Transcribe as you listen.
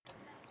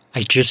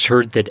I just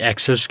heard that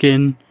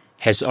Exoskin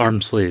has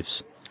arm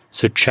sleeves,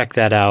 so check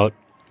that out.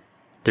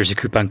 There's a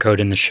coupon code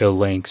in the show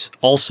links.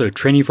 Also,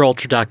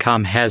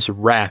 trainingforultra.com has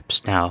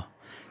wraps now.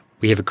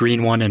 We have a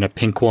green one and a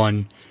pink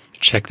one.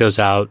 Check those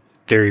out.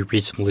 Very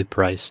reasonably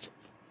priced.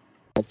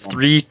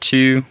 3,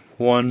 2,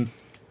 1.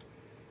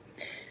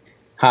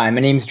 Hi,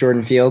 my name is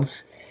Jordan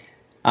Fields.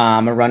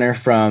 I'm a runner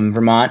from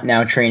Vermont,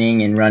 now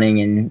training and running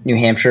in New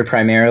Hampshire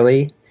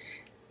primarily.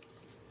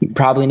 You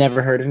probably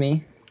never heard of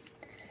me,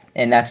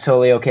 and that's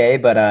totally okay,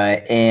 but I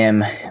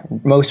am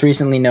most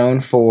recently known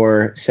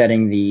for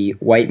setting the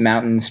White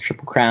Mountains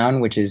Triple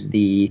Crown, which is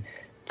the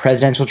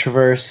Presidential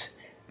Traverse,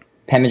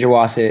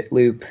 Pemigewasset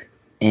Loop,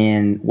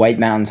 and White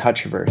Mountains Hut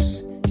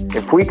Traverse.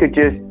 If we could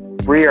just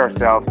free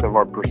ourselves of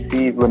our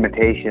perceived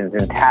limitations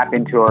and tap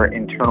into our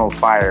internal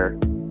fire,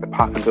 the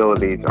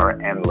possibilities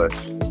are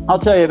endless. I'll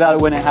tell you about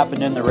it when it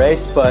happened in the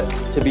race, but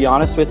to be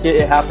honest with you,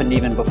 it happened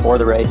even before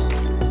the race.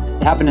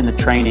 It happened in the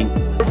training.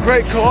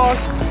 Great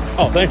cause.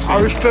 Oh, thanks, man.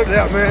 I respect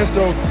that, man.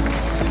 So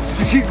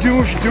you keep doing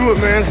what you do it,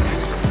 man.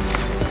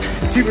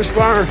 Keep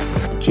inspiring.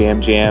 Jam,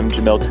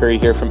 Jamil Curry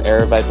here from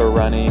Air Viper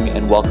Running,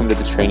 and welcome to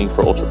the Training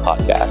for Ultra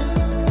podcast.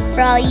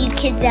 For all you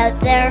kids out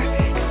there,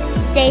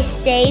 stay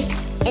safe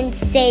and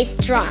stay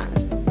strong.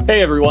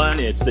 Hey everyone,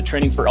 it's the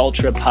Training for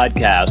Ultra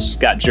podcast.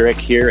 Scott Jurek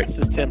here. This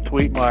is Tim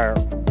Sweetmeyer.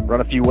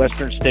 Run a few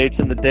Western states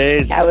in the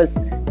days. I was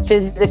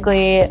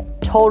physically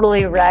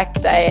totally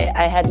wrecked.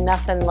 I had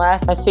nothing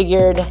left. I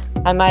figured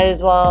I might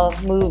as well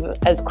move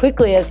as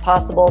quickly as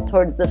possible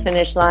towards the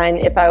finish line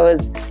if I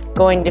was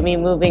going to be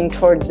moving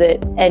towards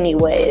it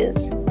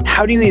anyways.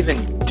 How do you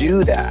even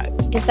do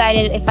that?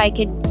 Decided if I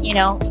could,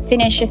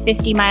 finish a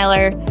 50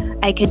 miler,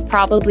 I could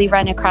probably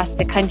run across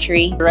the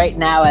country. Right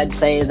now, I'd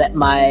say that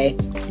my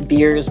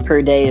beers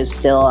per day is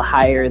still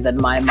higher than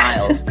my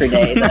miles per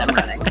day that I'm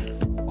running.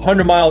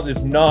 100 miles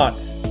is not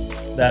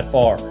that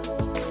far.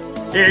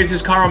 Hey, this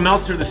is Carl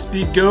Meltzer, the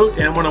Speed Goat,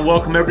 and I want to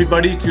welcome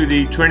everybody to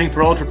the Training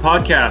for Ultra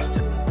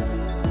podcast.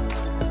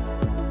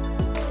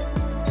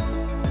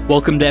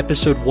 Welcome to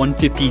episode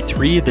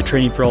 153 of the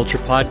Training for Ultra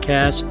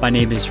podcast. My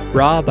name is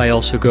Rob. I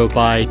also go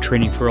by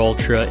Training for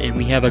Ultra, and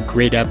we have a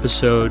great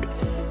episode.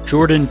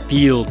 Jordan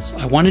Fields.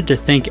 I wanted to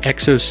thank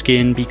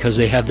Exoskin because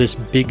they have this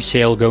big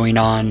sale going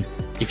on.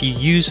 If you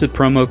use the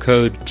promo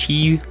code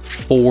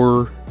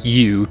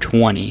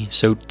T4U20,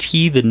 so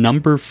T the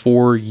number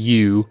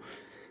 4U,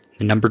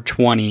 the number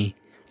 20,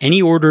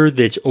 any order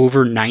that's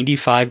over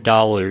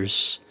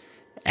 $95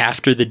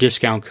 after the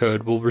discount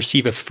code will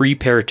receive a free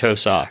pair of toe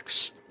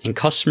socks. And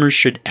customers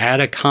should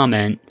add a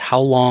comment how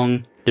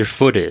long their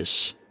foot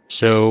is.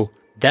 So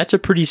that's a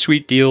pretty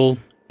sweet deal.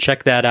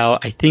 Check that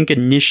out. I think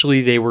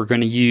initially they're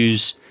going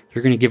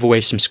to give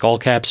away some skull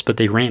caps, but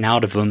they ran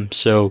out of them.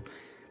 So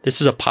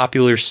this is a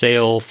popular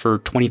sale for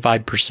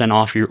 25%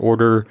 off your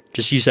order.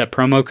 Just use that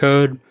promo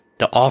code.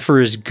 The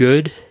offer is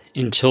good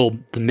until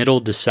the middle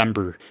of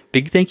December.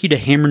 Big thank you to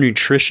Hammer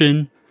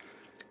Nutrition.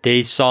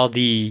 They saw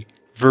the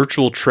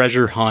virtual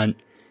treasure hunt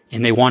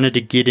and they wanted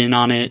to get in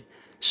on it.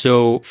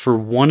 So for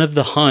one of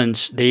the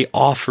hunts, they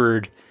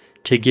offered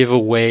to give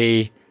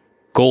away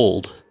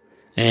gold.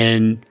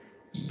 And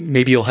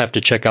maybe you'll have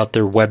to check out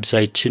their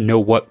website to know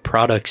what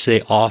products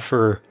they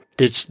offer.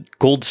 It's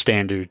gold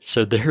standard.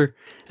 So they're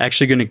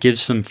actually going to give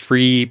some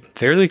free,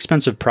 fairly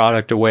expensive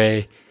product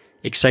away.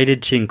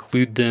 Excited to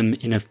include them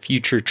in a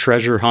future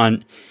treasure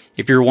hunt.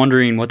 If you're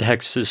wondering what the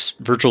heck's this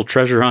virtual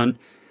treasure hunt,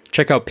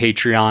 check out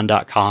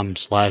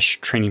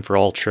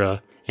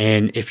patreon.com/trainingforultra.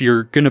 And if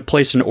you're going to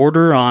place an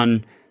order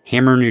on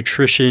Hammer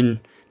Nutrition,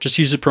 just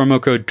use the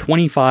promo code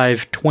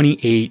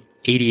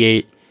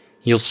 252888.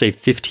 You'll save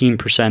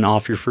 15%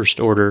 off your first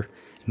order.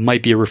 It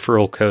might be a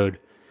referral code,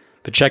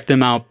 but check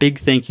them out. Big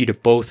thank you to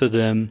both of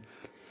them.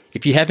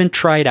 If you haven't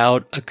tried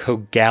out a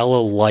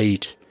Kogalla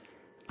Light,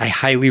 I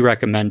highly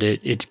recommend it.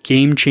 It's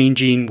game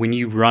changing when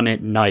you run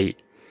at night.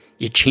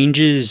 It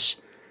changes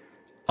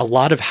a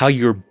lot of how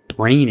your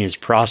brain is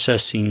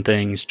processing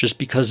things just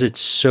because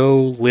it's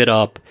so lit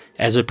up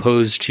as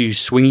opposed to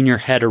swinging your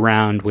head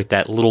around with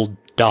that little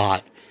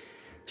dot.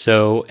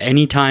 So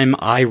anytime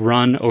I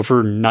run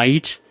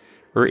overnight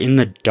or in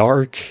the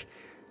dark,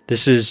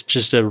 this is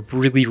just a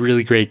really,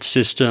 really great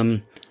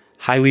system.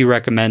 Highly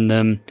recommend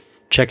them.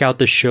 Check out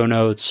the show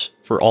notes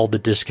for all the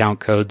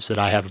discount codes that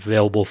I have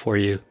available for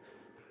you.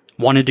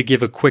 Wanted to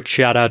give a quick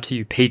shout out to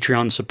you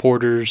Patreon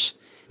supporters.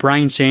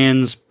 Brian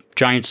Sands,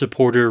 giant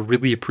supporter,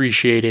 really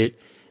appreciate it.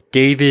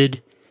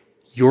 David,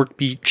 York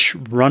Beach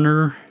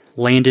Runner,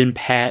 Landon,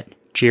 Pat,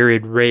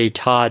 Jared, Ray,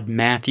 Todd,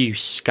 Matthew,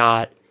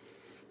 Scott.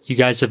 You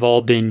guys have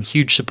all been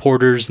huge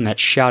supporters in that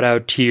shout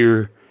out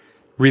tier.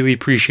 Really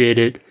appreciate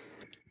it.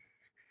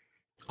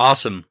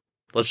 Awesome.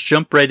 Let's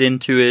jump right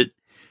into it.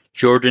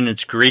 Jordan,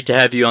 it's great to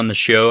have you on the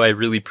show. I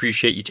really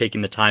appreciate you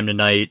taking the time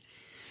tonight.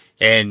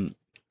 And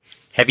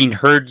having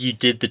heard you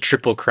did the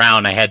Triple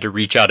Crown, I had to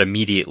reach out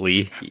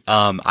immediately.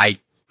 I'm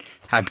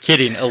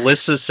kidding.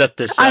 Alyssa set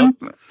this up.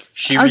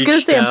 I was going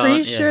to say, I'm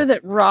pretty sure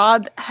that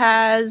Rob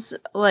has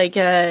like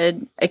a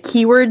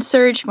keyword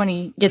search when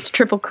he gets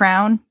Triple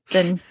Crown.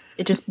 Then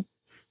it just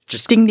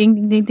just ding, ding,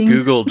 ding, ding, ding.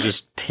 Google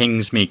just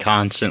pings me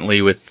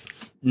constantly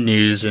with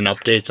news and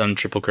updates on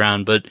Triple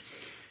Crown. But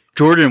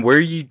Jordan, where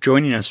are you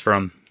joining us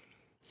from?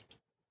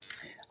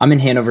 I'm in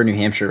Hanover, New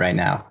Hampshire right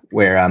now,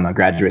 where I'm a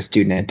graduate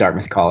student at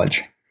Dartmouth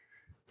College.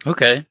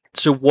 Okay.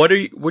 So what are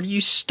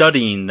you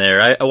studying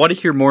there? I want to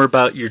hear more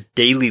about your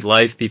daily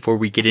life before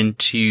we get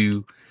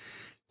into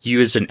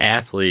you as an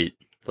athlete.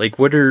 Like,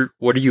 what are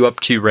you up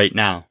to right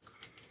now?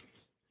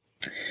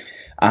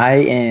 I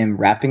am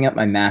wrapping up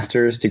my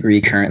master's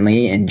degree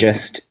currently and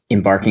just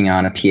embarking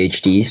on a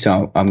PhD.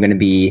 So I'm going to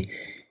be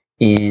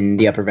in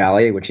the Upper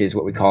Valley, which is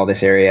what we call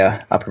this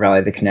area, Upper Valley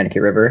of the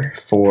Connecticut River,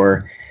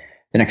 for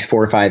the next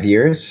 4 or 5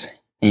 years.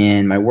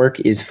 And my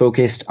work is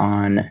focused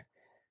on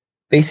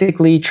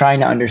basically trying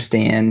to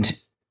understand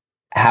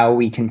how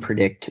we can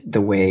predict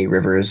the way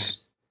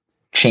rivers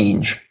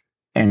change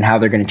and how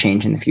they're going to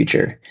change in the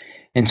future.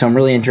 And so I'm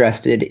really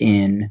interested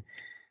in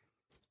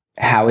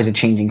how is a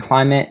changing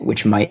climate,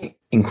 which might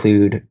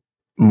include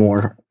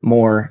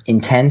more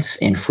intense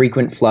and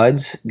frequent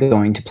floods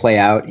going to play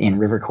out in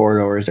river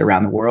corridors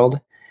around the world.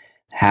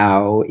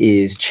 How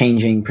is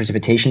changing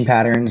precipitation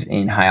patterns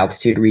in high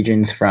altitude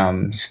regions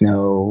from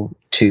snow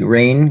to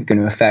rain going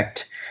to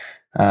affect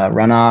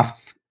runoff,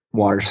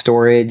 water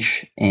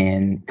storage,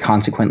 and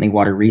consequently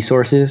water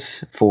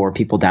resources for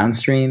people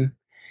downstream?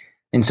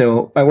 And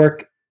so my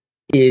work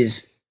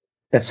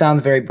that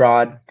sounds very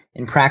broad.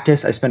 In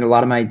practice, I spend a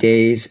lot of my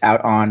days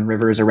out on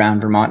rivers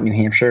around Vermont and New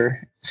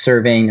Hampshire,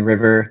 surveying the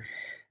river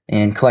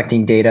and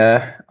collecting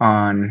data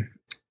on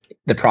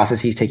the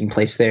processes taking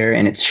place there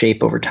and its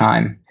shape over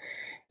time,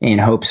 in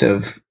hopes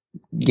of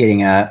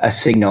getting a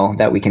signal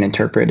that we can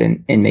interpret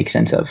and make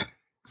sense of.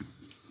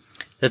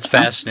 That's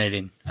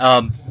fascinating.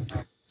 And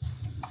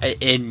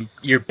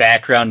your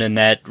background in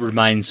that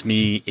reminds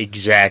me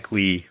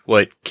exactly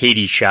what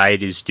Katie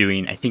Scheid is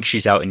doing. I think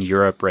she's out in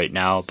Europe right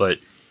now, but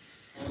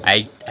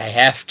I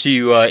have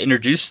to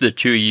introduce the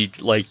two of you.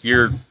 Like,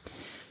 you're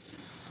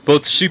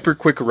both super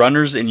quick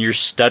runners, and you're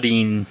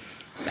studying,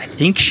 I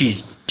think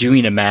she's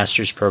doing a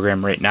master's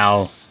program right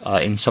now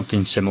in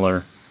something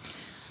similar.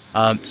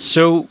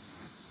 So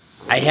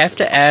I have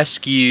to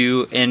ask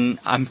you, and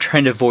I'm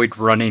trying to avoid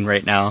running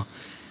right now,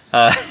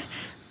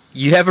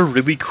 you have a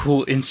really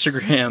cool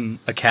Instagram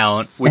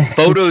account with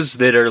photos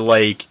that are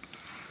like,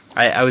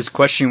 I was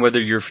questioning whether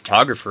you're a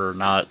photographer or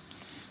not.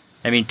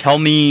 I mean, tell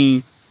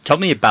me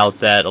about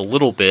that a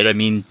little bit. I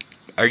mean,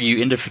 are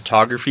you into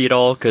photography at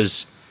all?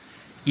 Because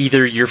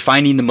either you're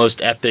finding the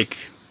most epic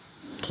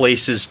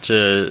places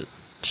to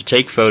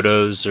take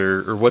photos,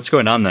 or what's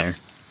going on there?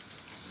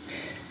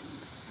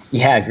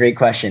 Yeah, great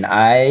question.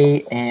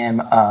 I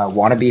am a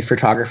wannabe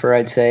photographer,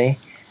 I'd say.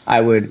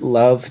 I would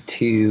love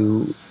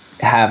to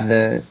have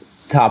the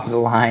top of the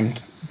line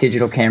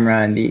digital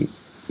camera and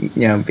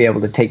be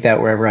able to take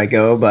that wherever I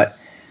go. But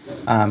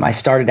I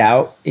started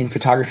out in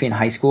photography in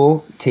high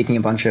school, taking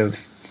a bunch of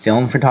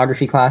film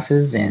photography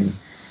classes, and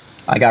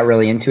I got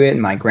really into it.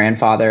 And my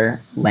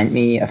grandfather lent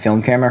me a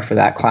film camera for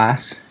that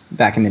class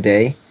back in the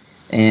day.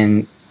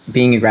 And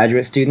being a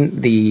graduate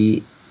student,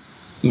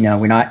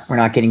 we're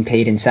not getting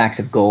paid in sacks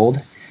of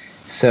gold.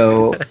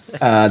 So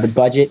the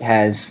budget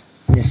has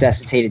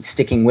necessitated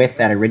sticking with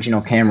that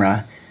original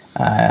camera.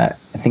 I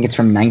think it's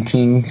from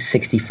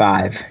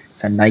 1965.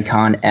 It's a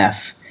Nikon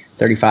F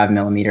 35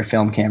 millimeter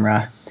film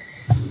camera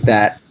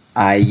that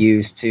I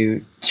use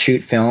to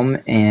shoot film,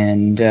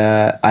 and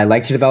I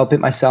like to develop it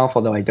myself,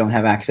 although I don't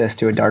have access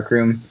to a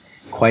darkroom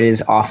quite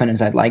as often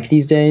as I'd like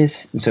these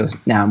days. And so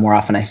now more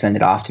often I send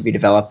it off to be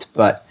developed.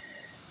 But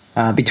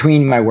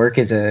between my work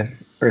as a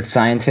earth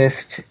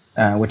scientist,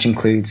 which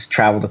includes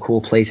travel to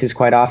cool places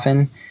quite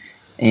often,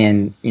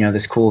 and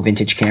this cool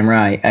vintage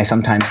camera, I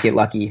sometimes get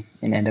lucky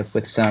and end up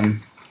with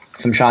some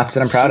shots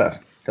that I'm proud of.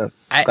 So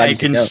I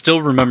can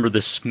still remember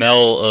the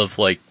smell of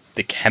like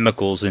the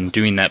chemicals in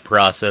doing that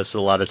process a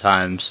lot of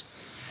times.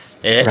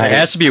 It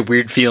has to be a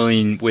weird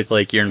feeling with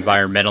like your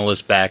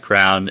environmentalist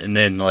background, and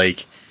then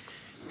like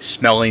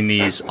smelling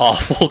these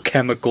awful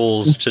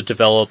chemicals to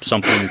develop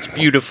something that's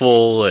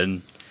beautiful,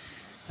 and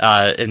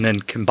then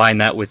combine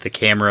that with the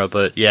camera.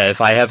 But yeah,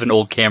 if I have an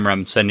old camera,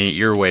 I'm sending it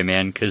your way,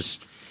 man, because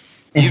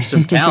you have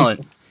some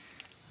talent.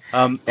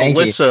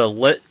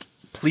 Alyssa,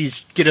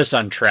 please get us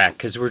on track,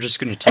 because we're just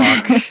going to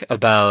talk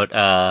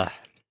about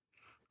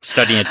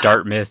studying at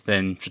Dartmouth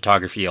and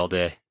photography all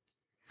day.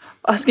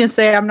 I was going to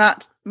say I'm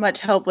not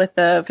much help with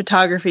the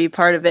photography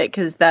part of it,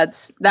 because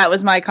that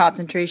was my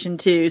concentration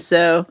too.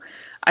 So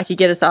I could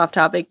get us off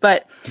topic,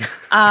 but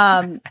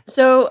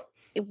so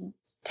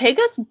take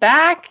us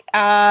back.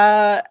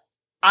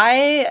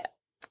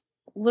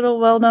 Little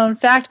well-known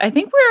fact, I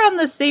think we're on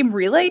the same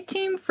relay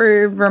team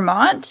for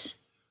Vermont.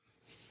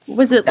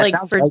 Was it that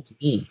like for right to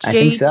me.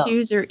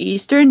 J2s or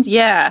Easterns?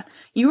 Yeah.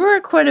 You were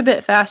quite a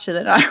bit faster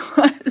than I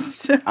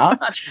was. I'm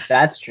not sure if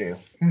that's true.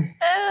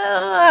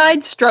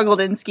 I'd struggled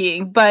in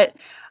skiing, but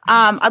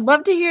I'd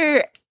love to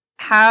hear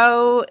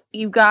how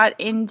you got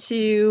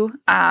into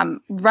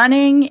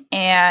running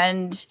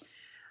and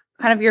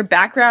kind of your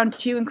background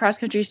too in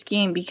cross-country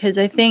skiing, because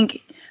I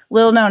think,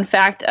 little known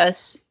fact,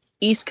 us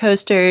East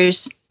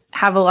Coasters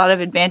have a lot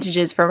of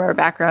advantages from our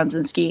backgrounds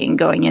in skiing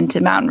going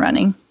into mountain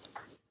running.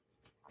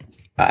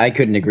 I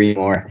couldn't agree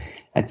more.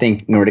 I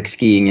think Nordic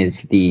skiing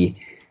is the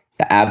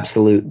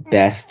absolute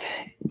best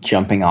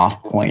jumping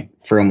off point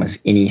for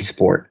almost any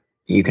sport.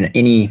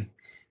 Any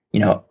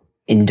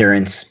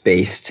endurance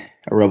based,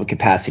 aerobic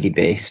capacity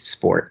based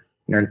sport.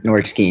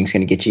 Nordic skiing is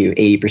going to get you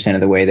 80%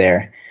 of the way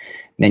there.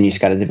 Then you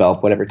just got to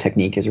develop whatever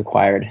technique is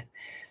required.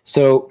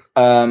 So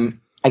I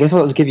guess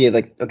I'll give you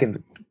a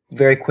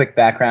very quick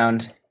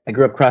background. I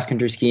grew up cross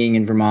country skiing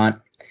in Vermont.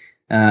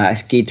 I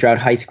skied throughout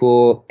high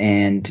school,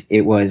 and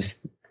it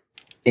was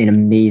an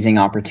amazing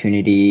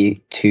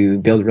opportunity to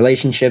build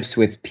relationships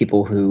with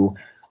people who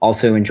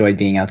also enjoyed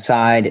being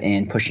outside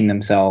and pushing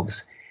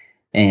themselves.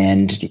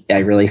 And I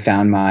really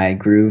found my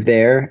groove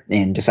there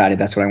and decided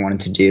that's what I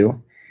wanted to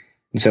do.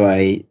 And so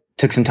I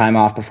took some time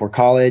off before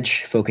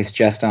college, focused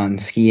just on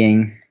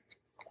skiing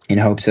in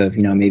hopes of,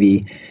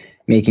 maybe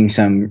making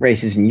some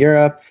races in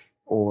Europe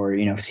or,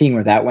 seeing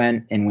where that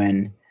went. And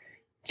when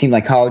it seemed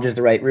like college is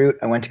the right route,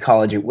 I went to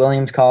college at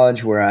Williams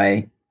College, where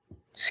I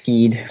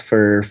skied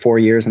for 4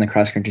 years on the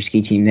cross-country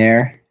ski team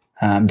there.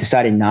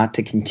 Decided not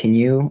to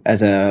continue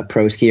as a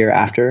pro skier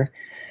after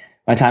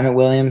my time at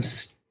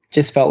Williams.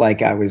 Just felt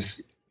like I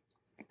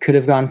could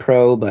have gone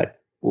pro,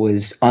 but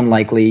was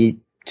unlikely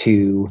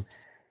to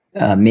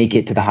make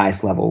it to the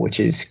highest level, which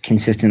is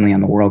consistently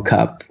on the World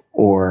Cup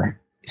or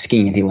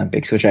skiing at the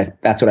Olympics,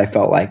 that's what I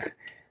felt like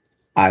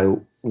I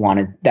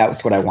wanted. That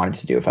was what I wanted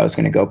to do if I was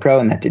going to go pro,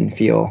 and that didn't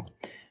feel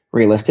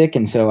realistic.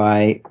 And so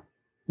I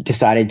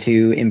decided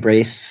to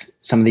embrace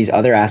some of these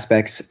other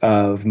aspects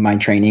of my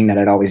training that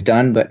I'd always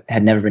done, but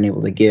had never been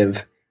able to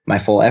give my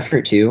full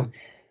effort to.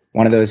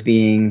 One of those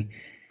being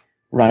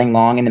running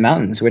long in the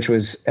mountains, which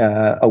was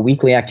a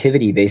weekly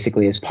activity,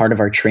 basically, as part of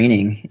our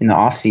training in the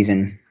off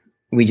season.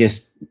 You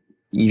just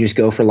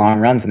go for long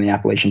runs on the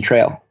Appalachian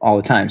Trail all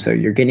the time. So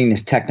you're getting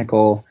this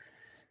technical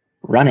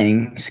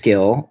running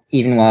skill,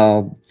 even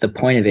while the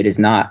point of it is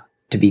not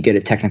to be good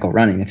at technical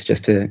running. It's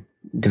just to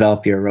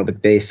develop your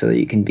aerobic base so that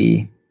you can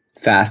be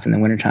fast in the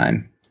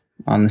wintertime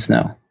on the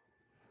snow.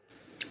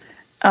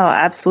 Oh,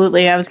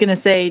 absolutely. I was going to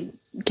say,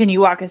 can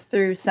you walk us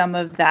through some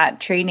of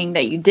that training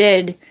that you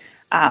did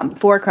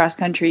for cross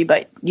country,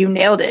 but you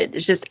nailed it.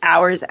 It's just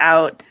hours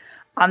out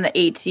on the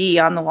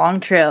AT, on the long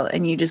trail,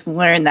 and you just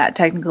learn that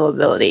technical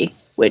ability,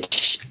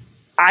 which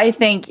I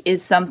think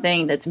is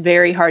something that's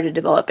very hard to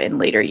develop in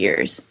later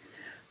years.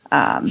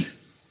 I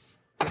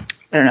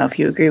don't know if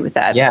you agree with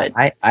that. Yeah,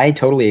 but I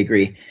totally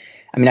agree.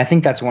 I mean, I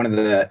think that's one of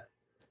the,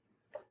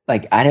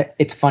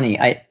 it's funny.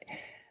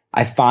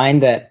 I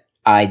find that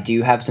I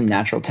do have some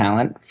natural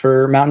talent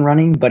for mountain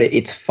running, but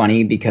it's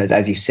funny because,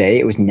 as you say,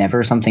 it was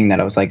never something that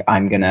I was like,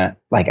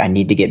 I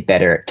need to get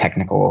better at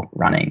technical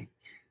running.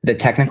 The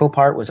technical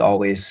part was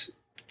always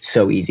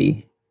so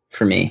easy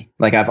for me.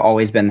 I've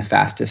always been the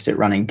fastest at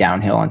running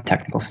downhill on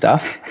technical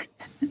stuff.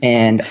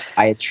 And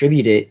I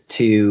attribute it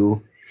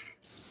to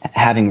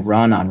having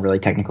run on really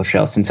technical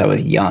trails since I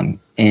was young.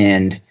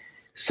 And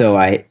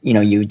so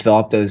you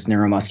develop those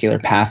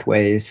neuromuscular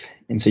pathways.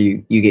 And so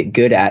you get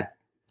good at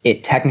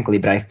it technically,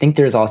 but I think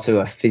there's also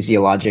a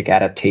physiologic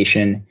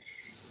adaptation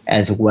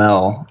as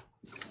well.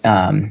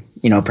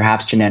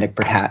 Perhaps genetic,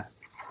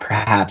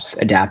 perhaps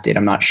adapted.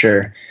 I'm not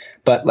sure,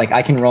 but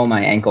I can roll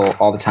my ankle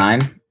all the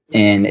time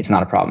and it's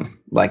not a problem.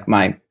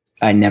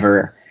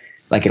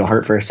 It'll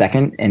hurt for a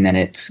second and then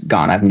it's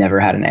gone. I've never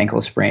had an ankle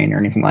sprain or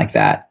anything like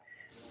that.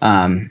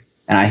 And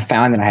I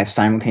found that I have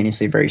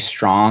simultaneously very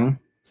strong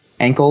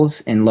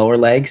ankles and lower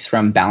legs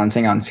from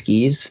balancing on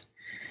skis,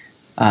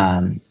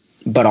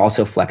 but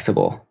also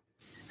flexible,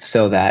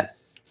 so that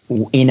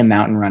in a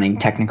mountain running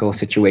technical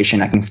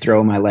situation, I can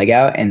throw my leg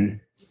out, and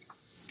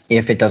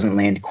if it doesn't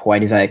land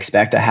quite as I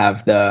expect, I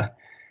have the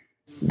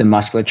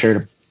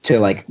musculature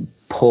to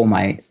pull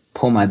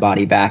my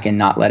body back and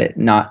not let it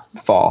not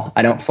fall.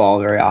 I don't fall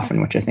very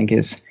often, which I think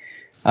is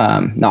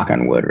knock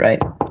on wood,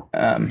 right?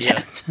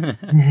 Yeah.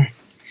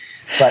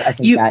 But I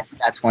think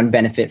that's one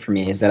benefit for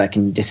me, is that I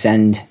can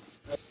descend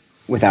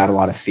without a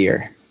lot of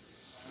fear.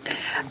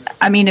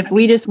 I mean, if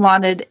we just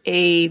wanted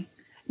a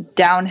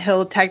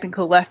downhill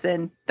technical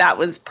lesson, that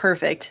was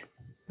perfect.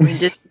 I mean,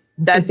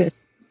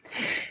 that's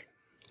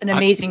an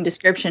amazing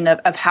description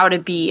of how to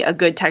be a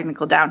good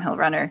technical downhill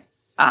runner.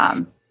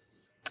 And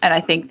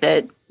I think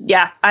that,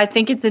 I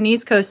think it's an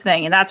East Coast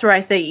thing. And that's where I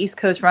say East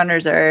Coast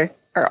runners are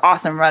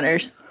awesome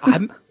runners.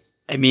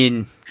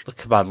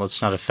 Come on,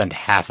 let's not offend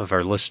half of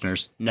our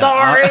listeners. No.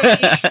 Sorry.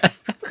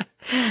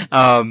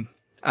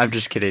 I'm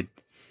just kidding.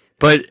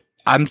 But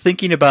I'm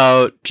thinking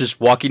about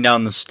just walking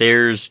down the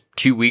stairs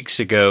 2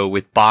 weeks ago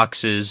with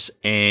boxes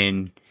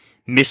and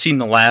missing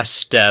the last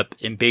step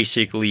and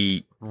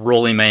basically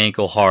rolling my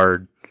ankle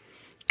hard,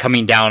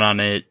 coming down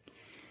on it.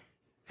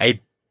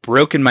 I'd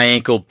broken my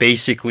ankle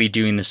basically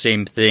doing the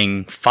same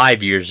thing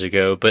 5 years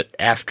ago, but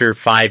after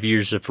 5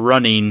 years of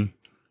running,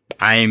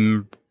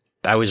 I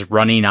was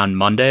running on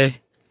Monday.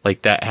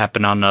 That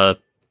happened on a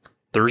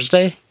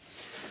Thursday.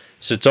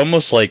 So it's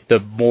almost like the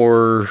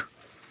more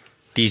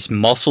these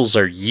muscles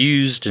are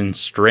used and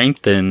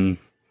strengthened,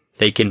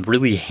 they can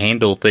really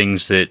handle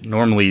things that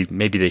normally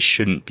maybe they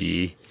shouldn't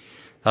be.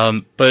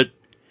 But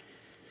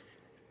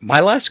my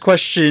last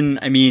question,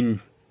 I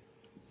mean,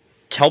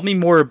 tell me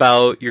more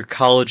about your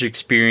college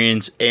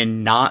experience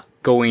and not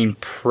going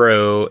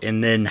pro,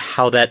 and then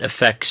how that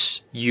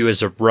affects you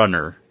as a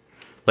runner.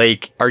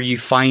 Like, are you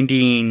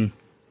finding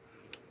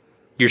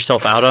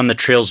yourself out on the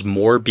trails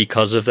more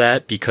because of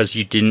that? Because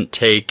you didn't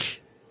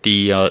take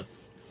the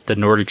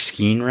Nordic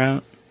skiing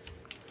route?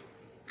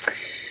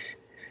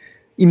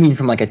 You mean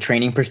from like a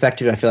training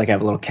perspective? I feel like I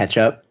have a little catch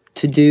up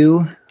to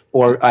do,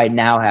 or I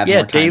now have more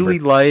time daily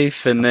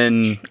life, and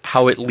then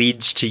how it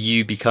leads to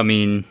you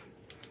becoming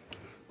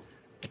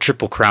a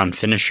Triple Crown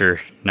finisher.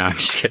 No, I'm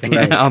just kidding.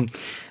 Right.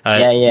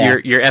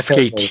 Your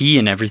FKT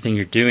and everything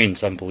you're doing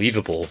is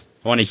unbelievable.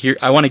 I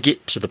want to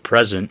get to the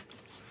present.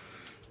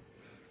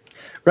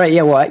 Right.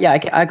 Yeah. Well, yeah,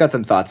 I got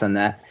some thoughts on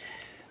that.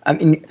 I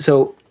mean,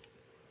 so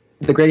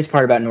the greatest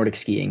part about Nordic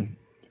skiing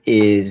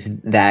is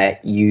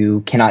that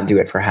you cannot do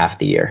it for half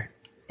the year.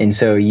 And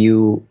so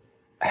you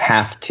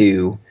have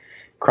to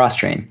cross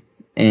train.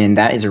 And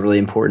that is a really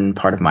important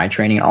part of my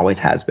training. It always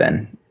has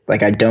been.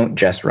 Like, I don't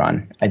just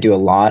run. I do a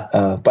lot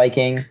of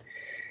biking.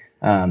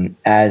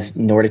 As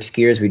Nordic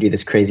skiers, we do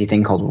this crazy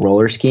thing called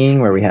roller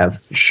skiing, where we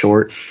have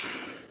short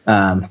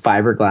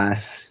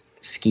fiberglass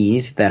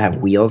skis that have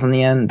wheels on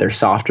the end. They're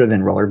softer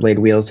than rollerblade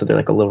wheels, so they're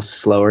like a little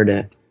slower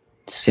to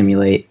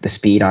simulate the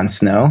speed on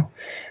snow.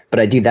 But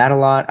I do that a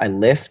lot. I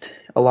lift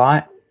a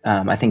lot.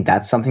 I think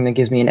that's something that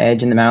gives me an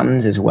edge in the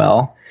mountains as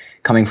well.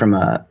 Coming from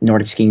a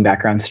Nordic skiing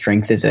background,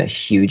 strength is a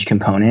huge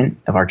component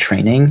of our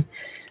training.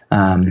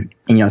 And,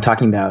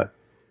 talking about,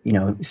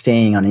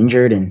 staying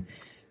uninjured and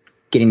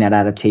getting that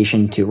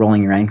adaptation to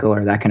rolling your ankle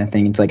or that kind of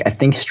thing. It's like, I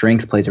think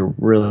strength plays a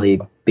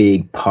really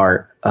big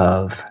part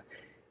of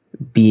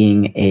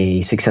being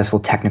a successful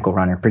technical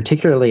runner,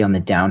 particularly on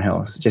the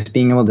downhills. Just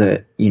being able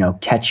to,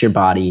 catch your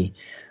body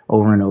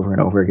over and over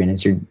and over again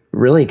as you're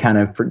really kind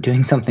of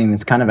doing something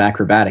that's kind of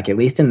acrobatic, at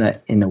least in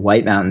the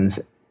White Mountains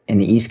in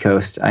the East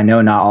Coast. I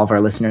know not all of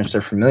our listeners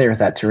are familiar with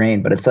that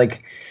terrain, but it's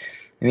like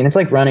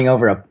running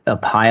over a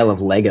pile of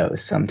Legos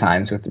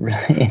sometimes.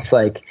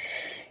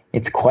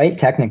 It's quite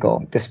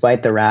technical,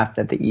 despite the rap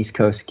that the East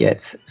Coast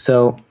gets.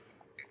 So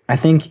I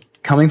think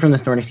coming from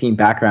this Nordic skiing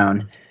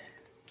background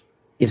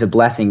is a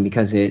blessing,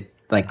 because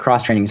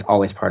cross training is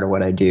always part of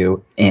what I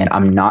do. And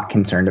I'm not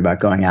concerned about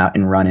going out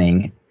and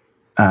running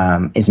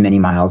as many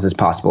miles as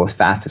possible, as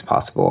fast as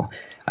possible.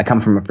 I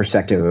come from a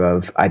perspective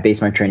of, I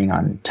base my training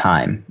on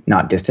time,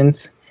 not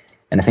distance.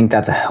 And I think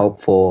that's a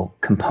helpful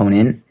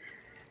component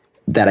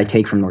that I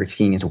take from Nordic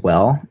skiing as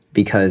well,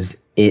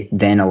 because it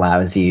then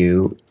allows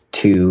you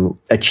to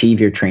achieve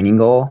your training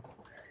goal,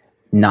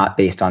 not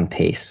based on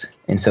pace.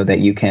 And so that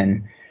you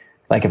can,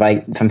 like, if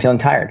I'm feeling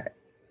tired,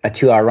 a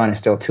 2-hour run is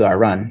still a 2-hour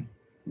run.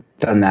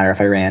 Doesn't matter if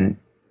I ran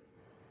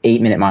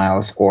 8-minute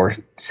miles or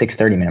 6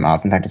 30-minute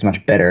miles. In fact, it's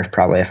much better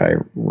probably if I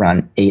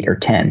run 8 or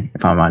 10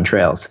 if I'm on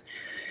trails.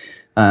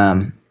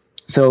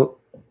 So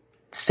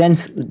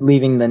since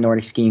leaving the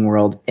Nordic skiing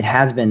world, it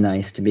has been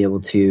nice to be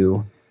able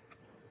to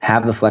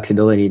have the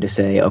flexibility to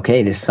say,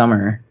 okay, this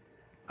summer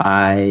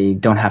I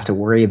don't have to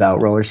worry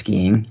about roller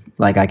skiing.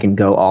 Like, I can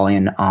go all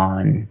in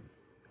on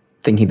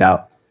thinking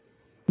about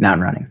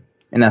mountain running.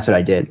 And that's what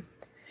I did.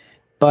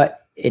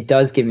 But it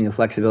does give me the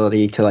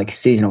flexibility to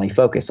seasonally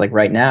focus. Like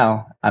right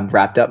now, I've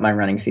wrapped up my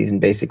running season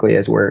basically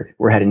as we're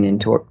heading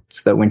into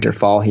the winter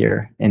fall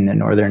here in the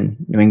northern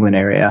New England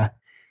area.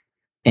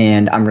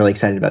 And I'm really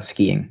excited about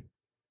skiing.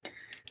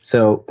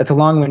 So that's a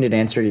long-winded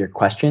answer to your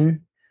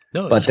question.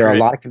 No, but there are a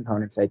lot of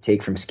components I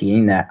take from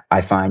skiing that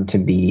I find to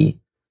be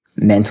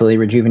mentally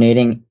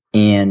rejuvenating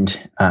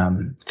and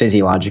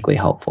physiologically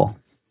helpful.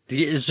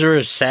 Is there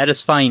a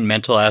satisfying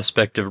mental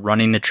aspect of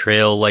running the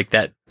trail, like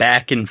that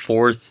back and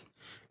forth,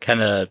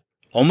 kind of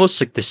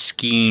almost like the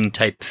skiing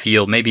type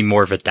feel, maybe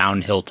more of a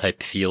downhill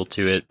type feel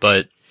to it,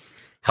 but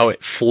how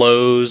it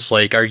flows?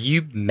 Like, are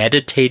you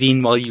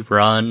meditating while you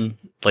run?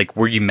 Like,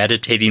 were you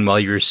meditating while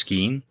you were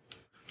skiing?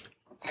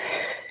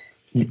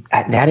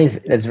 That's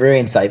a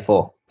very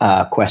insightful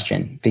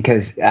question,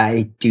 because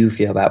I do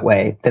feel that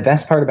way. The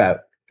best part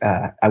about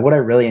what I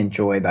really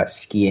enjoy about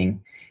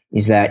skiing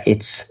is that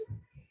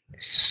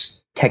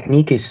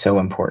technique is so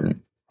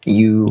important.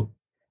 The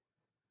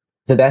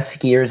best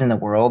skiers in the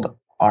world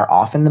are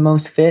often the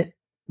most fit,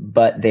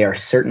 but they are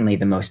certainly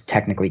the most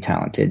technically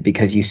talented,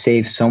 because you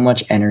save so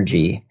much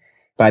energy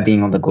by being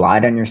able to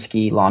glide on your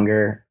ski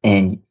longer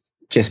and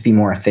just be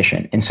more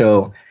efficient. And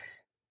so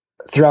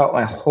throughout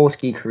my whole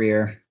ski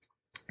career,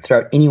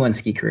 throughout anyone's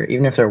ski career,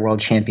 even if they're a world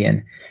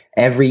champion,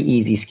 every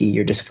easy ski,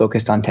 you're just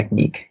focused on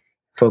technique.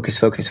 Focus,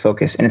 focus,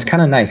 focus. And it's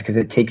kind of nice because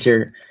it takes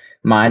your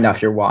mind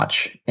off your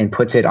watch and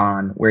puts it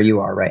on where you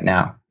are right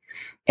now.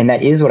 And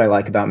that is what I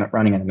like about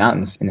running in the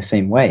mountains in the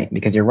same way,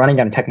 because you're running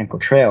down a technical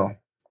trail.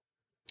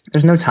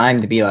 There's no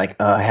time to be like,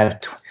 I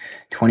have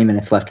 20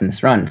 minutes left in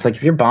this run. It's like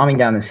if you're bombing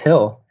down this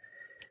hill,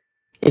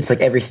 it's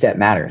like every step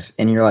matters.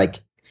 And you're like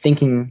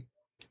thinking,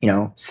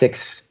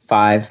 6,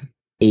 5,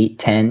 8,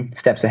 10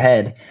 steps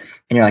ahead.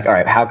 And you're like, all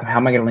right, how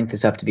am I going to link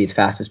this up to be as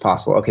fast as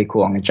possible? Okay,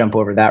 cool. I'm going to jump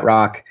over that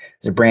rock.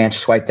 There's a branch,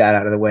 swipe that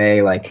out of the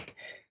way, like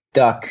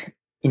duck.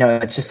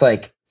 It's just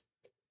like,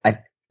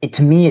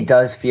 to me, it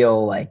does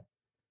feel like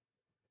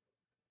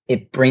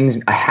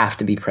I have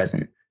to be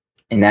present.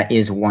 And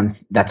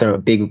that's a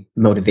big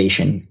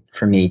motivation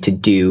for me to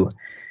do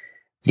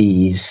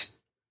these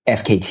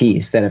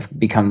FKTs that have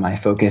become my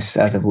focus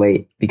as of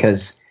late,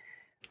 because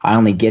I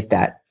only get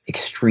that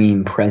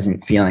extreme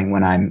present feeling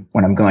when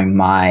I'm going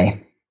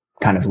my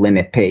kind of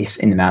limit pace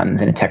in the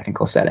mountains in a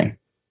technical setting.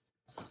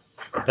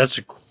 That's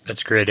a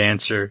great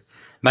answer.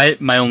 My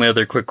only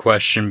other quick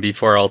question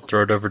before I'll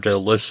throw it over to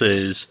Alyssa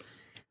is,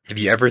 have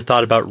you ever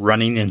thought about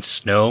running in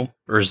snow,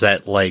 or is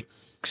that like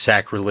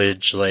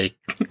sacrilege? Like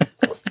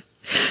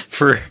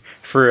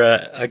for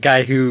a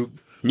guy who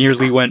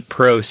nearly went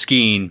pro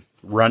skiing,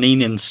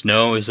 running in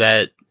snow, is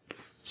that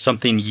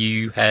something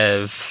you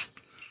have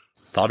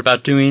thought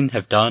about doing,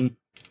 have done?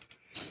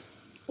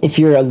 If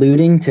you're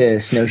alluding to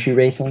snowshoe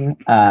racing,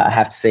 I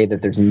have to say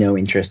that there's no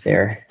interest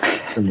there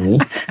for me.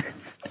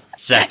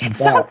 Zach, it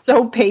sounds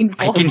so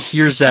painful. I can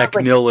hear Zach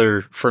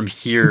Miller from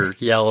here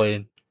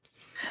yelling.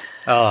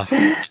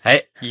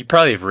 You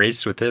probably have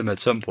raced with him at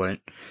some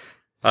point.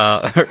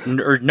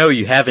 Or no,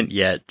 you haven't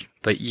yet,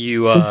 but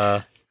you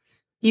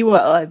you will,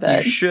 I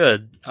bet. You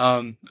should.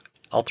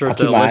 I'll throw it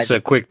to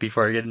Alyssa quick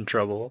before I get in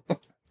trouble.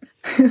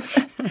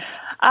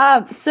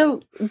 So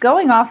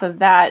going off of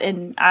that,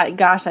 and I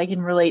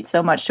can relate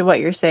so much to what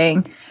you're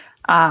saying.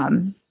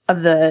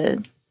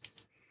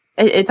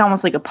 It's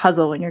almost like a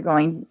puzzle when you're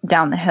going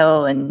down the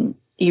hill and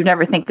you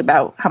never think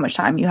about how much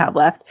time you have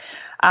left.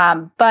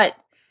 But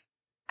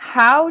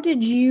how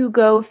did you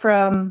go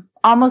from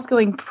almost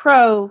going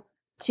pro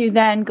to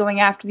then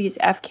going after these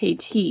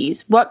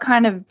FKTs? What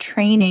kind of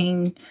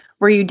training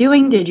were you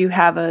doing? Did you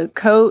have a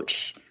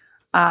coach?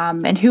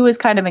 And who was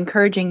kind of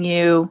encouraging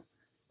you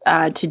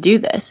to do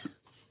this?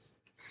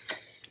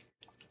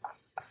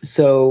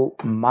 So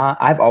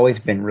I've always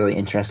been really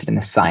interested in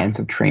the science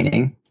of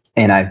training,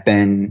 and I've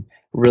been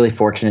really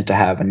fortunate to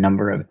have a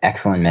number of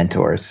excellent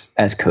mentors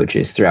as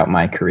coaches throughout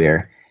my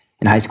career.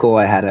 In high school,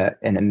 I had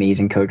an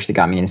amazing coach that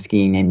got me into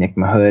skiing named Nick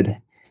Mahood.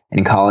 And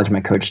in college,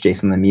 my coach,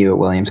 Jason Lemieux at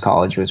Williams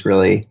College, was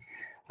really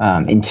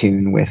in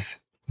tune with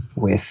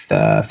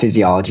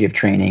physiology of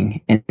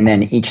training. And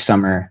then each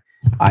summer,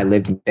 I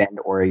lived in Bend,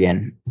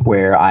 Oregon,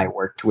 where I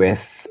worked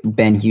with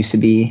Ben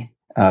Huseby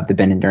of the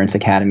Bend Endurance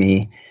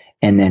Academy,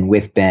 and then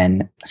with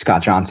Ben,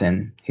 Scott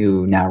Johnson,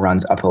 who now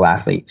runs Uphill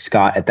Athlete.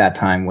 Scott at that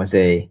time was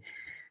a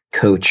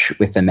coach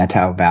with the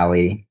Methow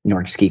Valley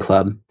Nordic Ski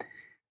Club.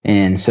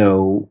 And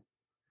so,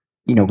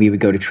 we would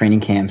go to training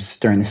camps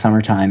during the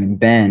summertime in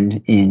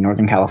Bend in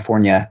Northern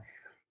California.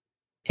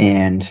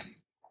 And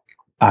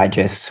I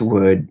just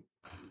would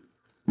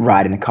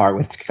ride in the car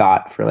with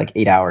Scott for like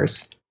 8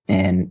 hours.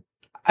 And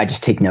I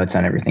just take notes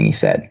on everything he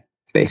said,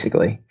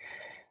 basically.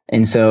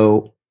 And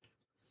so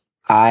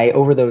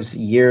over those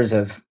years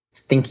of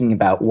thinking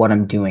about what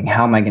I'm doing,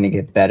 how am I going to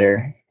get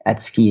better at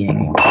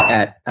skiing,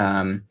 at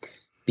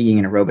being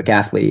an aerobic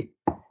athlete,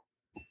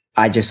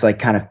 I just like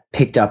kind of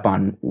picked up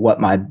on what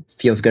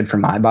feels good for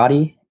my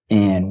body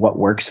and what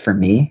works for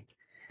me.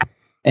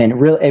 And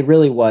it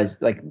really was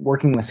like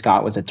working with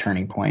Scott was a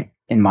turning point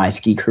in my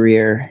ski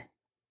career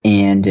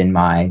and in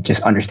my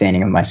just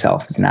understanding of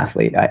myself as an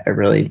athlete. I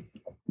really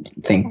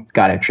think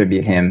got to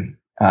attribute him,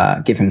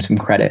 give him some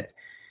credit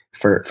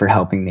for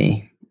helping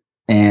me.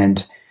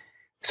 And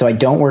so I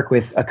don't work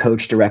with a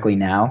coach directly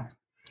now.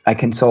 I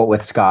consult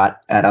with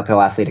Scott at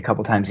Uphill Athlete a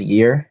couple times a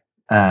year,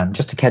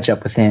 just to catch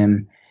up with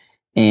him.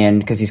 And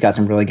because he's got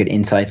some really good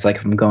insights, like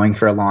if I'm going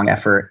for a long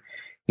effort,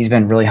 he's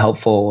been really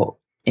helpful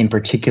in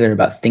particular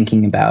about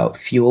thinking about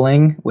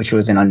fueling, which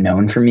was an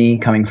unknown for me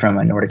coming from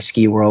a Nordic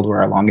ski world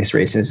where our longest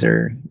races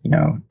are,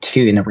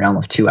 in the realm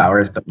of 2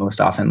 hours, but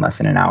most often less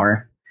than an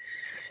hour.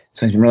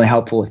 So he's been really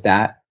helpful with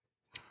that.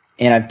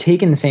 And I've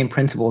taken the same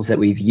principles that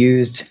we've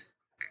used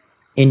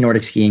in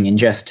Nordic skiing and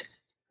just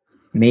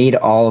made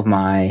all of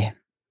my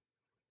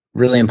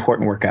really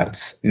important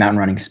workouts mountain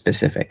running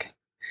specific.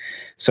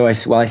 So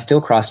while I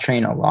still cross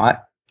train a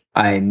lot,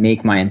 I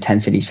make my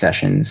intensity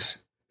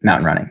sessions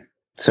mountain running.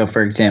 So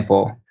for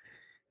example,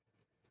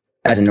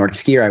 as a Nordic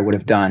skier, I would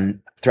have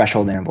done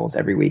threshold intervals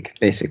every week,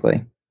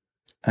 basically.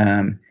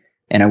 And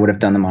I would have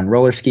done them on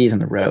roller skis on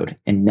the road.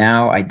 And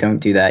now I don't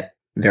do that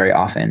very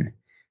often.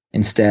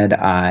 Instead,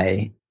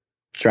 I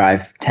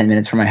drive 10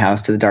 minutes from my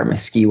house to the Dartmouth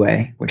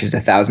Skiway, which is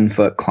a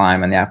 1,000-foot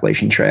climb on the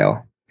Appalachian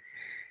Trail.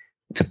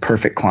 It's a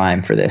perfect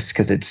climb for this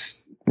because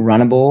it's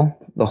runnable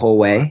the whole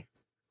way,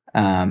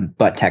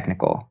 but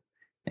technical.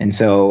 And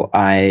so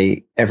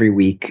every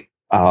week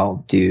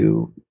I'll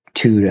do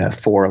 2 to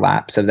 4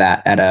 laps of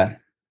that at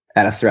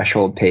a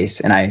threshold pace.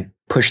 And I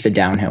push the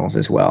downhills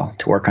as well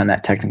to work on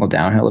that technical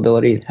downhill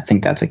ability. I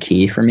think that's a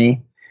key for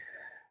me.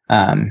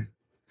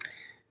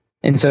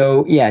 And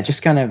so, yeah,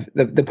 just kind of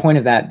the point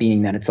of that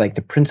being that it's like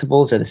the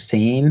principles are the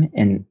same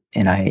and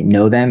I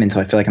know them. And so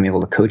I feel like I'm able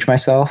to coach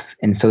myself.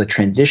 And so the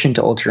transition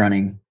to ultra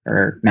running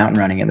or mountain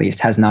running, at least,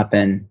 has not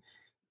been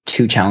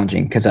too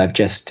challenging because I've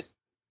just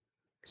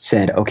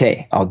said,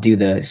 okay, I'll do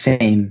the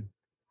same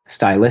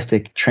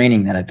stylistic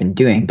training that I've been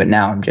doing, but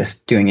now I'm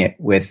just doing it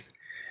with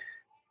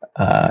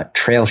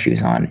trail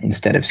shoes on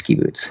instead of ski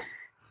boots.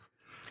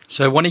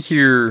 So I want to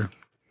hear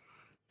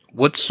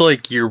what's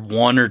like your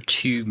one or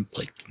two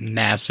like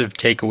massive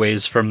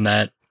takeaways from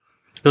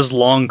those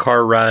long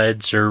car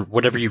rides or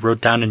whatever you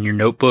wrote down in your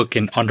notebook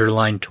and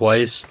underlined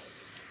twice.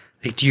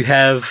 Like, do you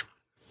have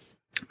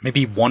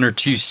maybe one or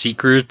two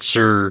secrets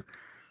or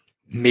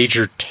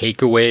major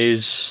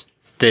takeaways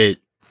that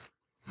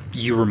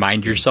you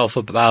remind yourself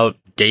about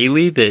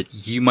daily that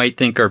you might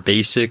think are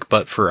basic,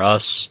 but for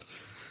us,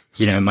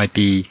 it might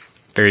be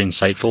very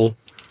insightful?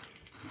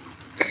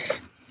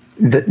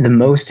 The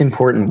most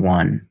important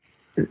one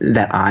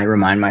that I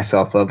remind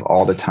myself of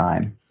all the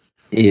time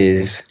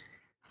is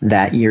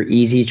that your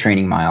easy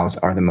training miles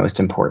are the most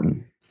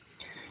important.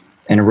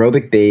 An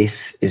aerobic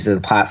base is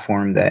the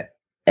platform that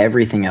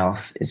everything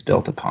else is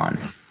built upon.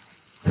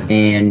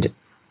 And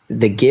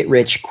the get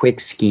rich quick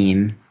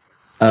scheme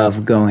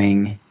of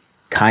going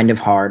kind of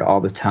hard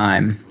all the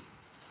time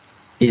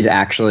is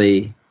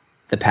actually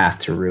the path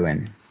to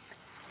ruin.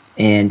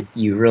 And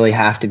you really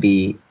have to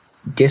be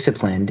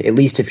disciplined, at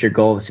least if your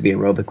goal is to be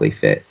aerobically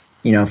fit.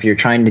 If you're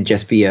trying to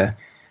just be a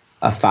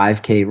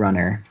 5K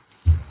runner,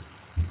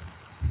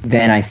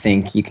 then I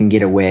think you can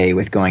get away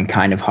with going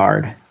kind of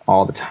hard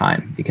all the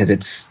time because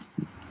it's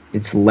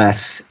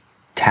less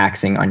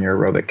taxing on your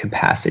aerobic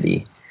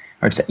capacity.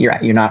 Or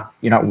you're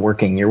not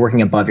working. You're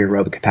working above your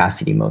aerobic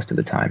capacity most of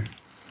the time.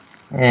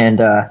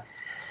 And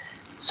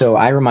so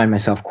I remind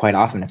myself quite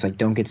often, it's like,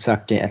 don't get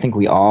sucked in. I think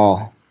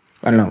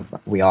anyone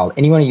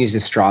who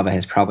uses Strava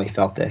has probably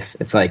felt this.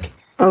 It's like,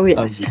 oh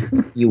yes,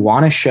 you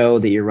want to show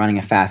that you're running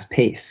a fast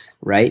pace,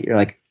 right? You're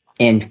like,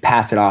 and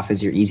pass it off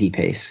as your easy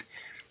pace.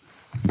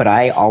 But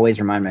I always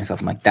remind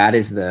myself, I'm like, that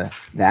is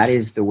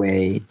the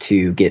way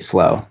to get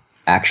slow,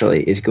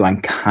 actually, is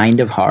going kind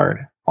of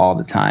hard all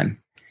the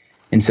time.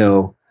 And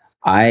so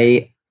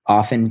I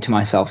often to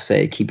myself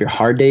say, keep your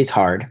hard days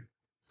hard,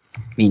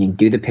 meaning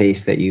do the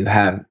pace that you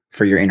have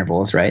for your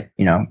intervals, right?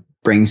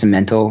 Bring some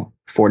mental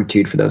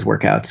fortitude for those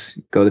workouts.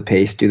 Go the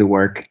pace, do the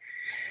work,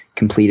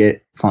 complete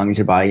it as long as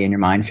your body and your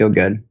mind feel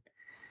good.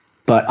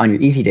 But on your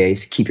easy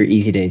days, keep your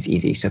easy days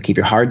easy. So keep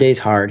your hard days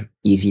hard,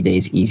 easy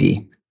days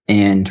easy.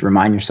 And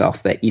remind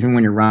yourself that even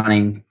when you're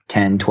running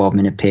 10,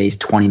 12-minute pace,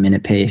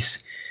 20-minute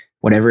pace,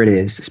 whatever it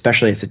is,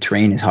 especially if the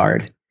terrain is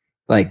hard,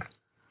 like,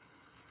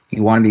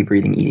 you want to be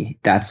breathing easy.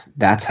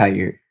 That's how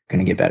you're going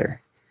to get better.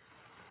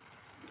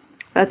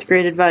 That's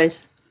great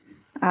advice.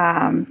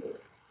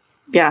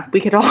 Yeah,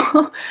 we could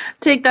all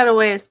take that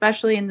away,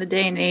 especially in the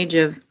day and age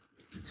of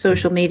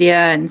social media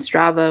and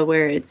Strava,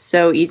 where it's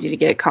so easy to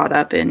get caught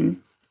up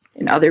in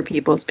other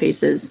people's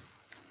paces.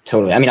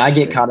 Totally. I mean, I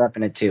get caught up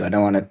in it too. I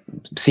don't want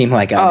to seem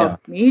like I know.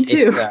 Me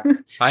too.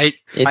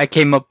 I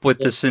came up with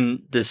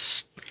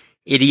this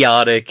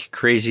idiotic,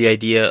 crazy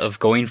idea of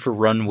going for a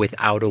run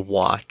without a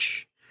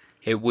watch.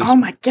 It was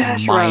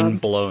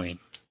mind blowing.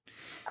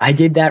 I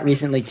did that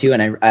recently too,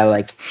 and I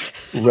like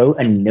wrote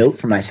a note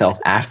for myself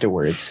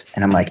afterwards,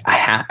 and I'm like,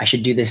 I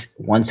should do this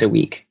once a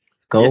week.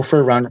 Go for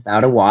a run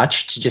without a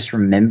watch to just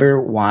remember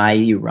why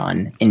you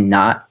run and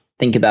not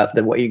think about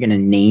what you're going to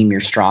name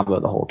your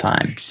Strava the whole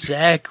time.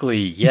 Exactly.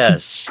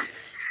 Yes.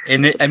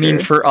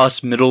 And for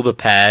us, middle of the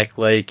pack,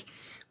 like,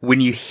 when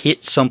you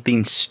hit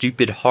something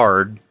stupid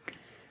hard,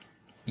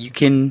 you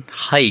can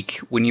hike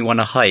when you want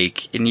to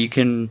hike, and you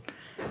can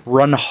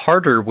run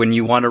harder when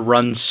you want to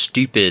run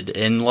stupid,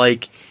 and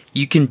like,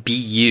 you can be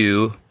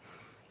you,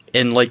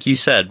 and like you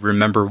said,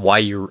 remember why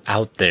you're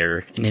out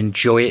there and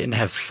enjoy it and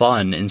have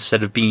fun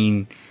instead of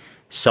being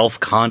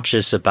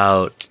self-conscious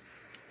about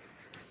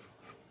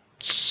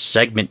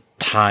segment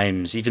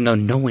times, even though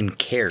no one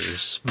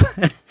cares.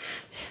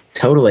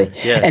 Totally.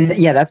 Yeah. And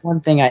that's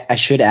one thing I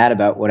should add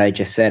about what I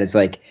just said is,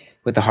 like,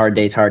 with the hard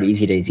days hard,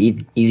 easy days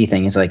easy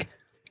thing, is like,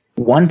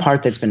 one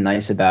part that's been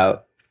nice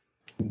about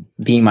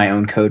being my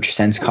own coach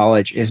since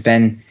college has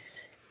been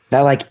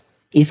that, like,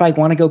 if I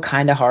want to go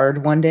kind of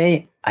hard one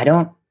day, I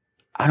don't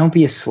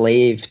be a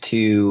slave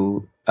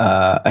to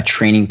a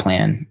training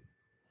plan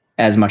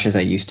as much as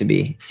I used to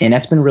be. And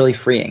that's been really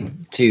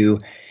freeing to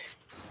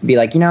be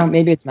like,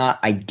 maybe it's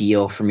not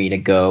ideal for me to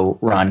go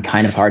run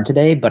kind of hard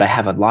today, but I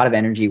have a lot of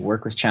energy.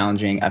 Work was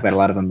challenging. I've got a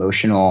lot of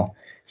emotional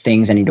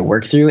things I need to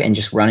work through, and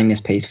just running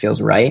this pace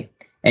feels right.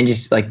 And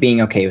just like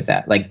being okay with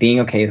that, like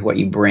being okay with what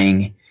you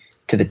bring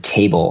to the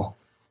table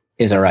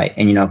is all right.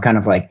 And, kind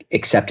of like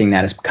accepting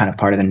that as kind of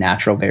part of the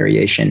natural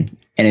variation.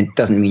 And it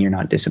doesn't mean you're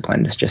not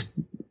disciplined. It's just,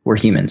 we're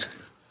humans.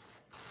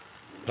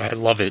 I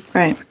love it.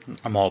 Right.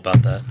 I'm all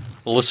about that.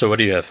 Alyssa, what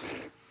do you have?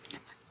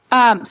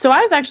 So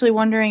I was actually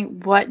wondering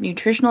what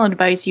nutritional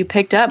advice you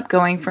picked up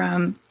going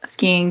from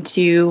skiing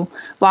to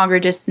longer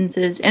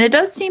distances. And it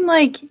does seem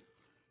like,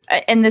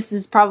 and this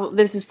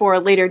is for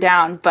later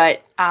down,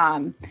 but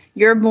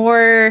you're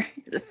more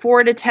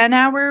 4 to 10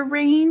 hour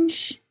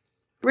range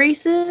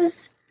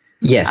races.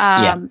 Yes.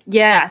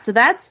 Yeah. So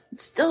that's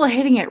still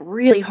hitting it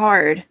really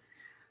hard.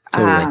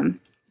 Totally.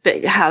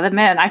 But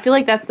man, I feel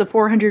like that's the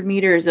 400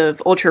 meters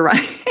of ultra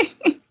running.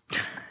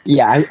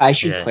 Yeah, I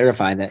should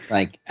clarify that.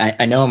 Like,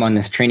 I know I'm on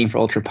this Training for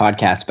Ultra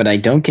podcast, but I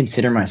don't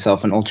consider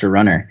myself an ultra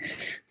runner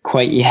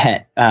quite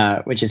yet,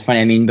 which is funny.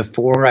 I mean,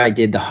 before I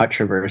did the Hut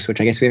Traverse, which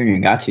I guess we haven't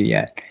even got to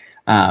yet,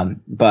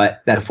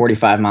 but that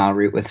 45-mile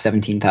route with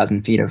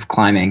 17,000 feet of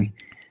climbing,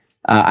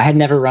 I had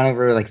never run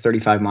over like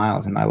 35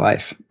 miles in my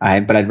life.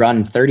 But I'd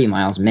run 30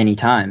 miles many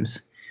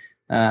times.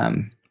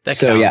 That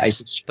so counts. Yeah, I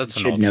That's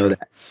should an know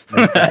ultra.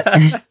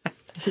 that.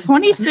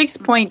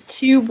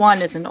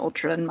 26.21 is an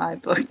ultra in my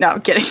book. No,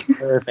 I'm kidding.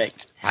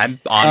 Perfect. I'm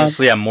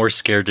more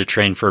scared to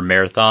train for a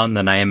marathon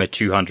than I am a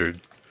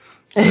 200.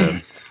 So.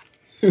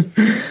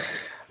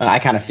 I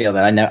kind of feel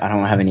that I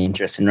don't have any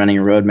interest in running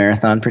a road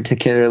marathon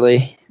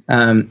particularly.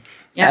 Yeah,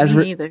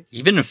 me neither.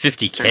 Even a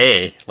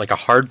 50K, like a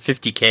hard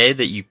 50K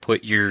that you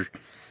put your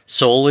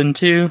soul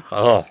into.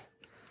 Oh,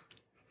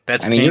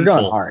 that's painful. You're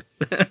going hard.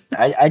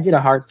 I did a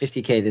hard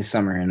 50K this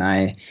summer, and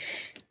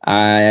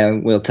I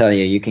will tell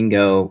you, you can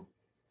go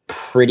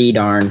pretty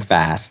darn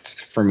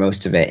fast for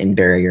most of it and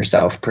bury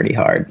yourself pretty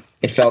hard.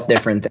 It felt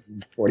different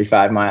than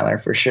 45 miler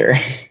for sure.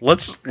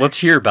 Let's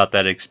hear about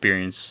that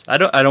experience. I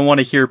don't want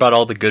to hear about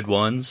all the good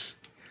ones.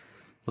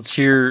 Let's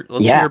hear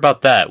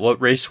about that.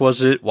 What race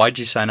was it? Why'd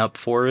you sign up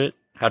for it?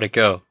 How'd it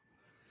go?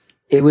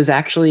 It was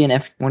actually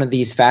one of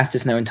these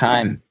fastest known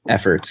time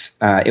efforts.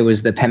 It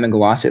was the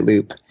Pemigewasset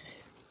Loop,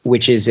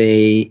 which is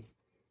a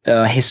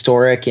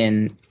historic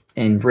and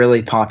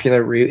really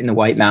popular route in the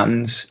White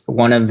Mountains.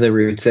 One of the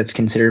routes that's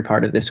considered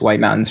part of this White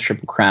Mountains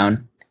Triple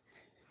Crown.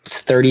 It's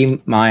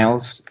 30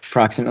 miles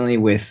approximately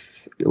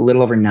with a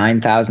little over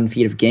 9,000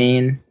 feet of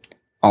gain,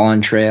 all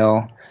on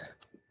trail,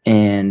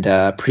 and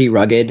pretty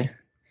rugged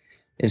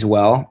as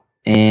well.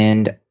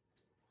 And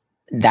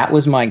that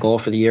was my goal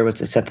for the year, was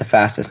to set the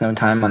fastest known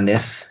time on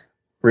this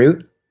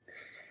route.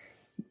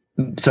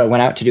 So I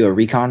went out to do a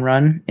recon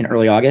run in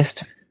early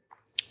August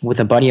with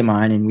a buddy of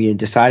mine, and we had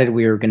decided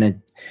we were gonna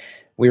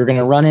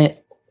run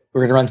it. We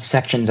were gonna run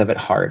sections of it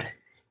hard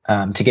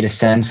to get a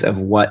sense of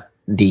what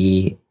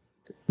the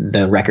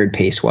record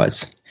pace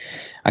was.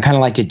 I kind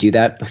of like to do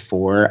that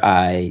before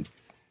I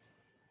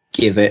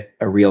give it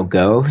a real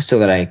go, so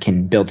that I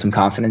can build some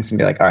confidence and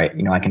be like, all right,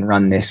 I can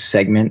run this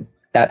segment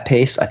that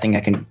pace. I think I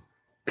can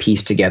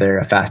piece together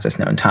a fastest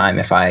known time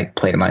if I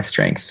play to my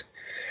strengths.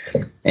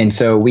 And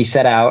so we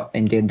set out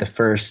and did the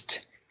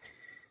first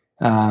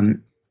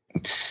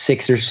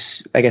 6 or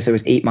I guess it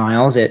was 8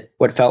 miles at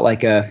what felt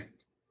like a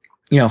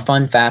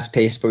fun, fast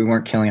pace, but we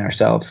weren't killing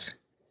ourselves.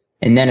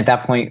 And then at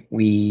that point,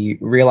 we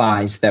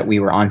realized that we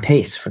were on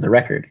pace for the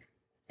record.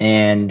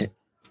 And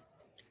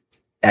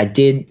I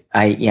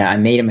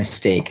made a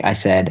mistake.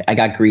 I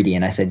got greedy,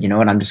 and I said, you know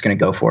what, I'm just going to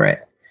go for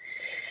it.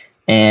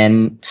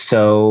 And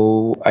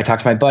so I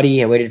talked to my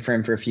buddy. I waited for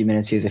him for a few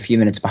minutes. He was a few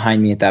minutes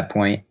behind me at that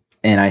point.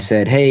 And I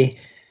said, hey,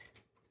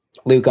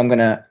 Luke, I'm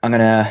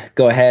gonna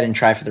go ahead and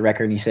try for the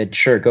record. And he said,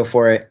 sure, go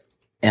for it.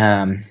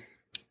 And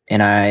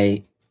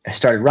I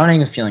started running. I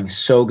was feeling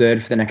so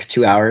good for the next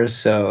 2 hours.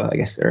 So I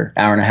guess, or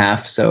hour and a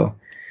half. So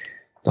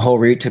the whole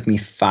route took me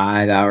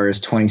 5 hours,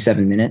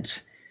 27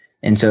 minutes.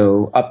 And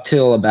so up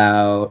till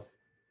about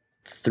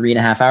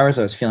 3.5 hours,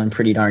 I was feeling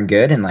pretty darn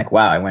good. And like,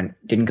 wow,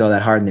 didn't go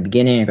that hard in the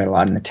beginning. I got a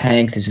lot in the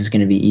tank. This is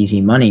going to be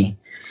easy money.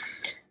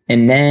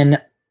 And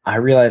then I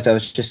realized I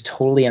was just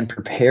totally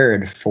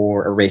unprepared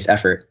for a race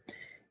effort.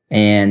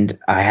 And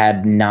I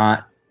had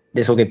not,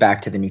 this will get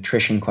back to the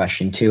nutrition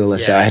question too,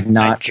 Alyssa. Yeah, I had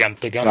not I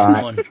jumped the gun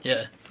on one.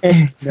 Yeah.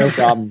 No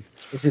problem.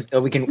 This is,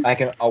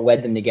 I'll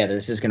wed them together.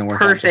 This is going to work.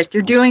 Perfect.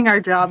 You're doing our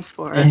jobs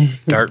for us.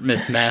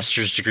 Dartmouth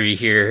master's degree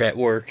here at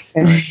work.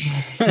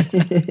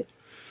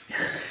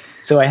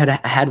 So I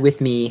had with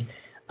me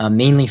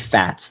mainly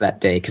fats that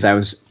day because I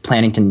was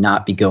planning to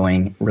not be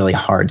going really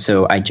hard.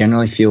 So I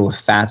generally fuel with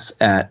fats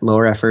at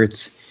lower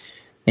efforts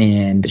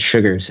and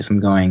sugars if I'm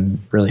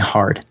going really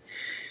hard.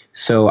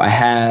 So I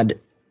had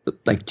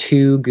like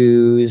 2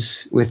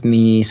 goos with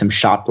me, some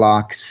shot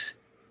blocks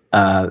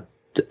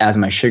as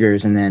my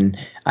sugars, and then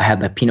I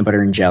had the peanut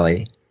butter and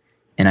jelly.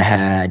 And I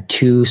had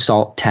 2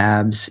 salt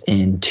tabs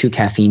and 2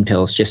 caffeine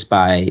pills just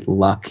by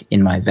luck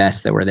in my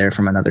vest that were there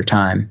from another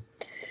time.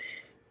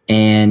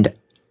 And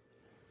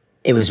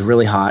it was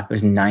really hot. It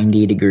was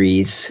 90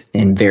 degrees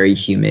and very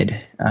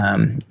humid.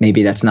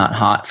 Maybe that's not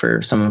hot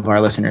for some of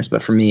our listeners,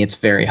 but for me, it's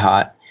very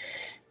hot.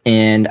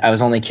 And I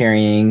was only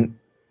carrying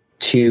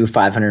 2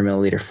 500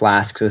 milliliter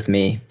flasks with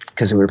me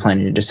because we were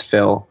planning to just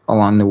fill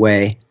along the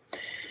way.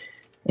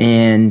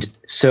 And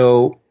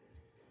so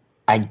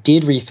I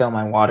did refill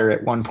my water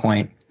at one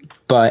point,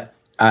 but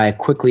I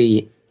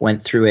quickly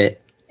went through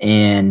it,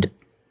 and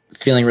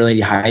feeling really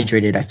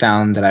dehydrated, I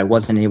found that I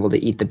wasn't able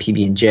to eat the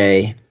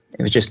PB&J.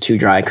 It was just too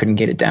dry. I couldn't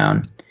get it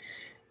down.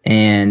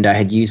 And I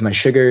had used my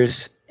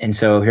sugars. And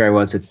so here I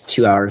was with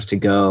 2 hours to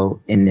go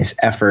in this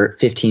effort,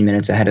 15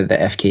 minutes ahead of the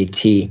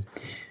FKT,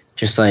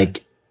 just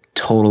like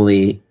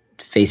totally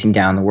facing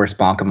down the worst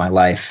bonk of my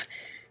life.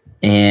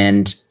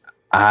 And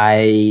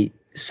I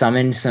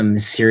summoned some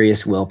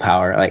serious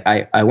willpower. Like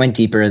I went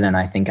deeper than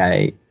I think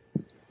I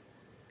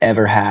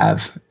ever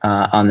have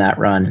on that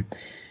run.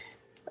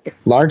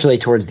 Largely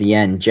towards the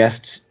end,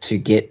 just to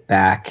get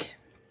back,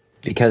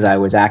 because I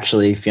was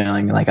actually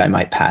feeling like I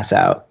might pass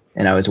out,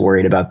 and I was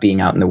worried about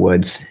being out in the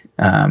woods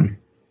in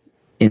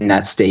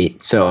that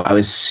state. So I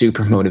was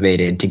super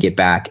motivated to get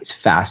back as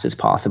fast as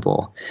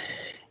possible.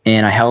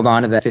 And I held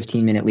on to that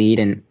 15-minute lead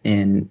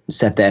and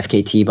set the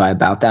FKT by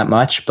about that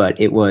much, but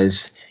it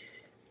was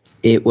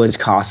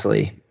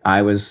costly.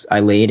 I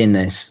laid in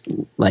this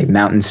like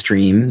mountain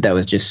stream that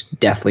was just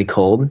deathly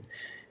cold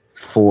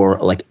for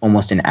like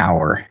almost an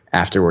hour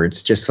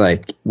afterwards. Just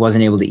like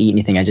wasn't able to eat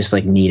anything. I just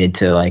like needed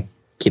to like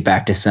get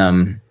back to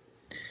some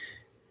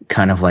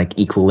kind of like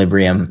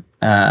equilibrium.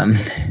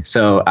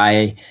 So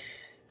I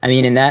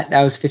mean, in that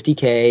was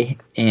 50K,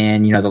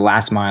 and the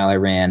last mile I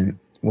ran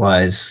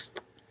was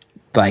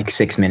like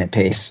 6-minute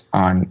pace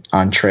on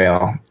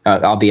trail,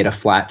 albeit a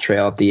flat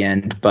trail at the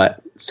end.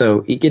 But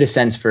so you get a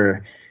sense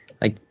for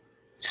like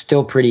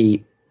still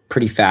pretty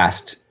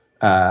fast.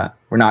 We're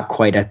not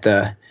quite at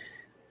the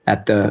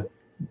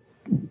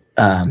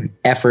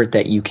effort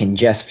that you can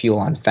just fuel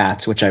on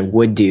fats, which I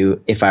would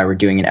do if I were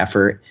doing an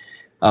effort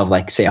of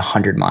like say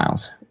 100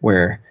 miles,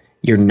 where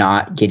you're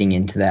not getting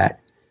into that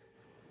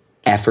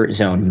effort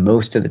zone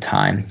most of the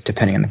time,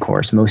 depending on the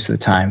course, most of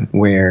the time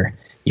where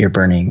you're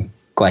burning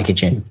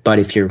glycogen. But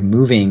if you're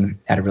moving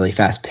at a really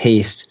fast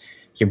pace,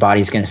 your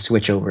body's going to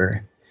switch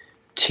over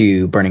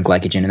to burning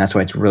glycogen. And that's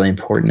why it's really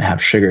important to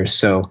have sugars.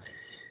 So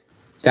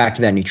back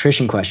to that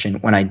nutrition question,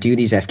 when I do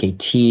these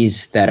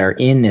FKTs that are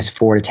in this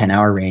 4 to 10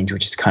 hour range,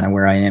 which is kind of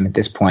where I am at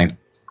this point,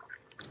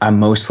 I'm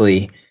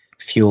mostly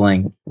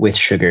fueling with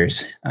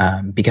sugars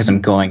because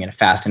I'm going in a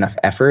fast enough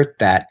effort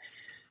that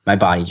my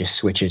body just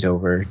switches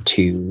over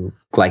to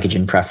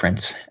glycogen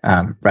preference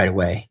right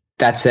away.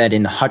 That said,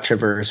 in the Hut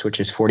Traverse, which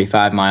is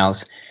 45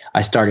 miles,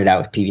 I started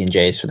out with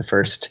PB&Js for the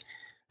first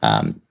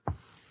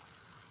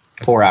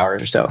 4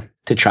 hours or so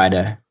to try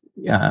to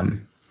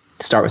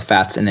start with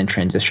fats and then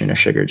transition to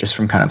sugar, just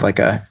from kind of like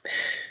a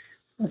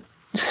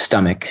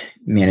stomach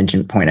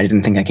management point. I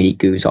didn't think I could eat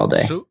goose all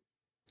day. So,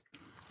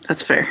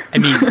 that's fair. I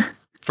mean,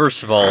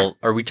 first of all,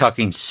 are we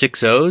talking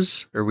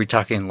 6.0s or are we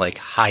talking like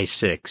high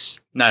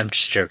 6? No, I'm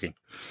just joking.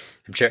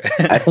 I'm sure.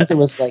 I think it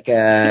was like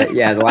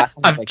the last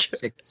one was like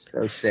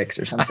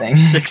 6:06 or something.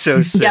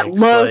 6:06. Yeah,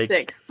 low like,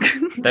 6.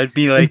 That'd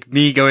be like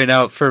me going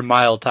out for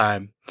mile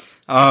time.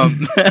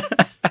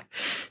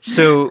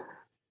 So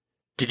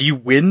did you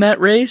win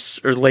that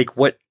race, or like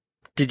what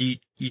did you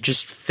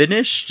just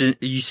finished?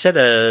 You said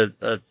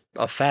a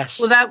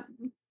fast. Well,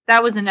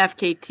 that was an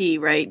FKT,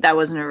 right? That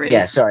wasn't a race.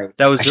 Yeah, sorry.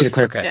 That was I should have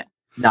clarified. Okay.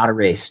 Not a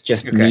race,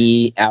 just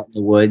me out in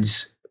the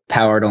woods,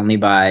 powered only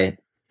by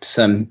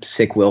some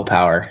sick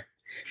willpower.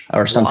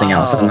 Or something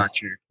else. I'm not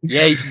sure.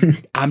 Yeah,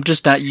 I'm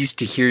just not used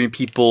to hearing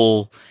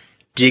people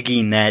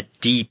digging that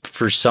deep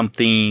for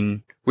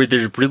something where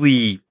there's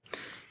really,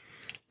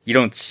 you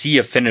don't see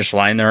a finish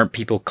line. There aren't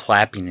people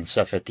clapping and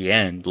stuff at the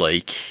end.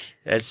 Like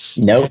that's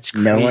crazy. No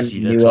one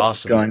knew that's what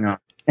awesome. was going on.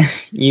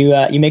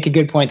 You make a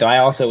good point though. I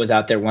also was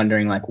out there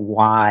wondering like,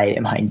 why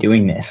am I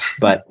doing this?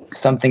 But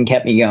something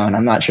kept me going.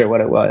 I'm not sure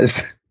what it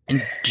was.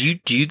 And do you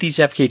do these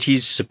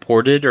FKTs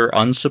supported or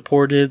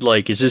unsupported?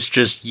 Like, is this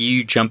just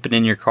you jumping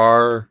in your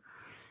car,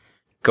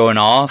 going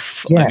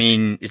off? Yeah. I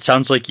mean, it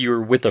sounds like you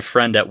were with a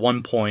friend at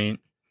one point.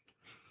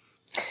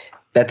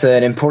 That's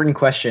an important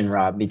question,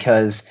 Rob,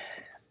 because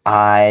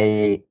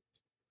all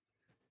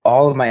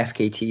of my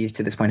FKTs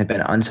to this point have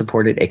been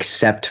unsupported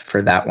except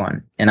for that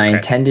one. And I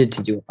intended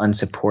to do it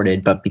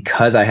unsupported, but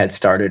because I had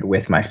started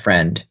with my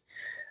friend,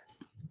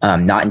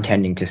 not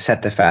intending to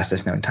set the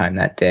fastest known time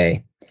that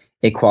day,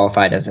 it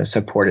qualified as a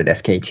supported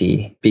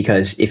FKT,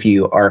 because if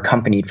you are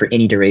accompanied for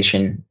any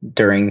duration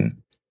during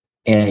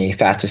a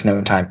fastest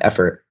known time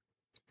effort,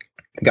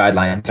 the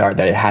guidelines are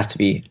that it has to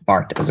be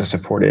marked as a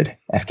supported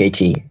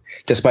FKT,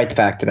 despite the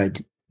fact that I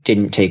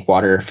didn't take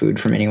water or food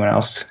from anyone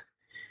else.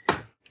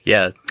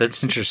 Yeah,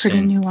 that's interesting.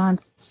 Pretty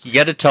nuanced. You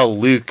got to tell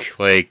Luke,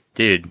 like,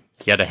 dude,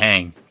 you got to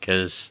hang,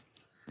 because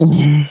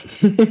Luke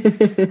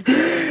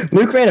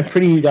ran a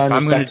pretty darn. If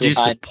I'm going to do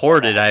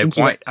supported, I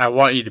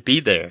want you to be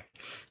there.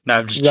 No,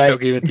 I'm just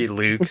joking with you,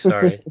 Luke.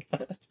 Sorry.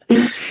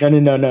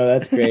 No.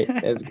 That's great.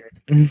 That's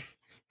great.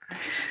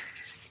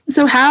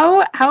 So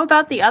how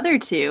about the other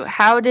two?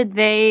 How did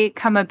they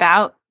come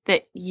about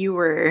that you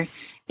were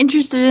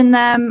interested in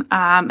them?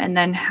 And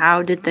then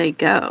how did they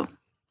go?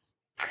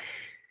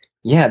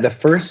 Yeah, the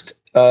first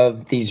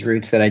of these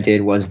routes that I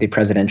did was the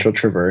Presidential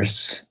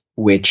Traverse,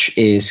 which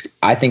is,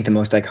 I think, the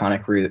most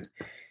iconic route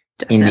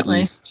in the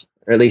East,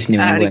 or at least New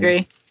England. I would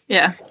agree.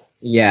 Yeah.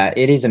 Yeah,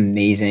 it is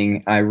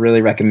amazing. I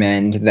really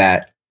recommend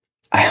that.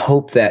 I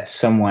hope that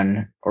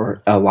someone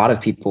or a lot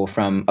of people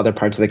from other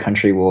parts of the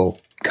country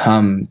will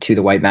come to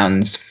the White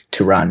Mountains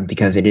to run,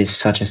 because it is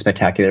such a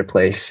spectacular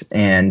place.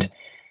 And,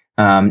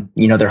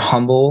 they're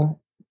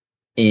humble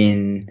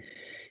in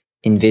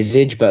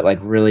visage, but like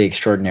really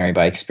extraordinary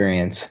by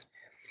experience.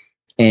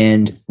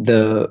 And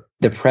the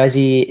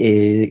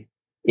Prezi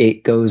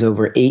it goes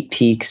over 8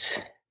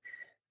 peaks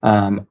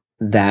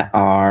that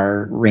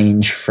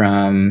range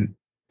from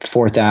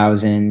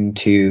 4,000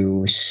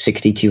 to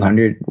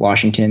 6,200.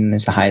 Washington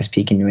is the highest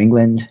peak in New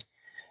England.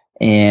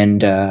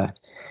 And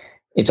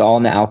it's all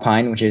in the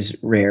Alpine, which is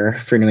rare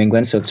for New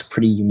England. So it's a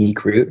pretty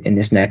unique route in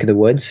this neck of the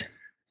woods.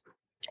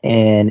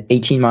 And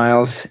 18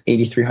 miles,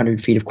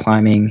 8,300 feet of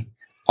climbing,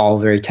 all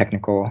very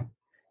technical.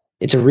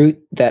 It's a route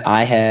that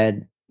I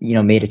had,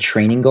 made a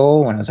training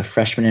goal when I was a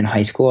freshman in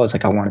high school. I was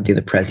like, I want to do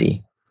the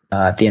Prezi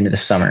at the end of the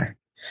summer.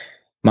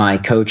 My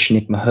coach,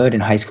 Nick Mahood,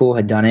 in high school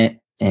had done it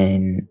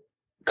in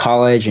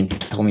college and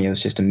told me it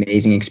was just an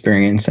amazing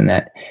experience, and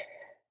that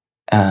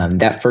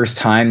that first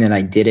time that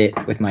I did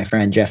it with my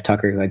friend Jeff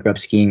Tucker, who I grew up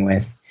skiing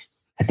with,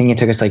 I think it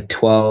took us like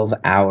 12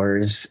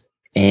 hours,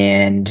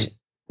 and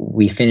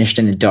we finished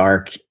in the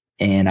dark.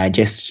 And I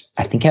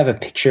think I have a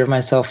picture of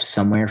myself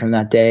somewhere from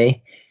that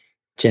day,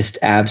 just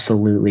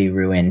absolutely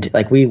ruined.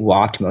 Like, we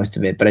walked most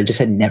of it, but I just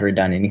had never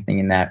done anything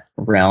in that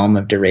realm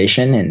of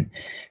duration, and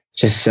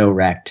just so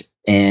wrecked.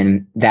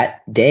 And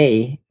that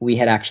day we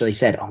had actually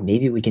said, oh,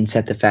 maybe we can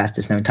set the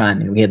fastest known time.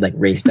 And we had like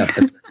raced up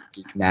to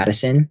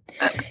Madison,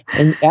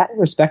 and at a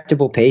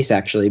respectable pace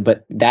actually,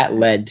 but that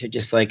led to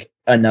just like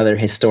another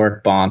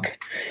historic bonk.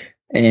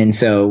 And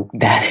so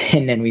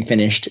and then we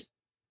finished,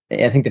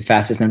 I think the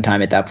fastest known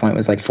time at that point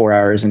was like 4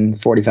 hours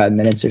and 45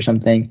 minutes or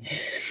something.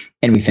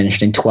 And we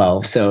finished in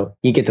 12. So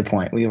you get the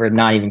point. We were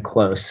not even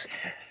close,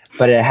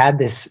 but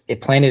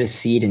it planted a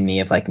seed in me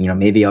of like,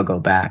 maybe I'll go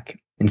back.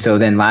 And so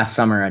then last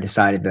summer I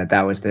decided that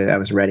I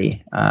was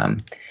ready,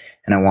 and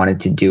I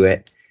wanted to do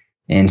it.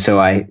 And so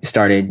I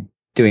started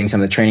doing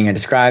some of the training I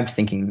described,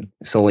 thinking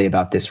solely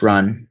about this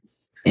run.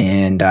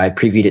 And I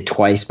previewed it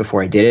twice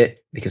before I did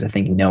it, because I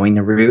think knowing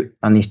the route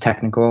on these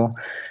technical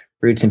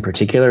routes in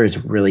particular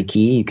is really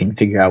key. You can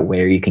figure out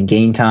where you can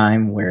gain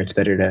time, where it's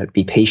better to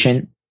be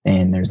patient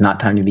and there's not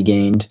time to be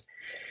gained,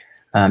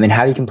 and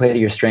how you can play to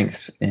your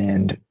strengths.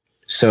 And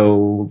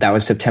so that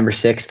was September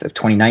 6th of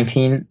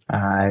 2019.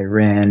 I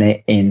ran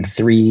it in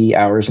 3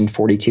 hours and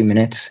 42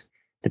 minutes.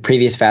 The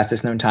previous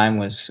fastest known time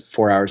was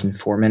 4 hours and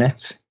 4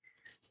 minutes.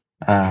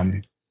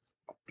 And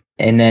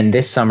then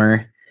this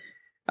summer,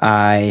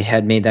 I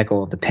had made that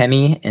goal at the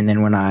PEMI. And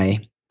then when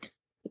I,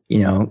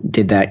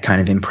 did that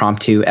kind of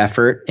impromptu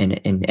effort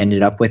and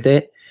ended up with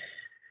it,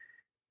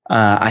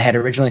 I had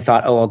originally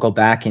thought, I'll go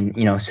back and,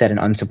 set an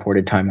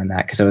unsupported time on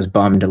that, because I was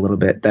bummed a little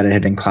bit that it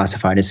had been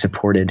classified as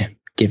supported,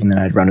 given that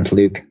I'd run with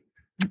Luke.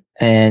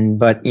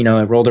 But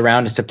it rolled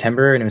around to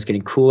September and it was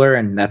getting cooler,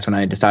 and that's when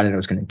I decided I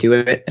was going to do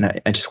it.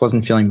 And I just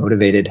wasn't feeling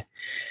motivated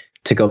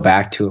to go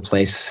back to a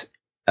place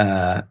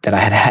that I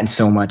had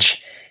so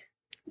much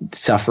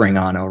suffering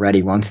on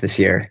already once this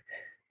year.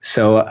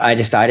 So I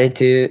decided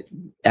to,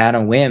 at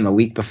a whim, a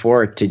week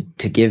before, to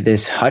give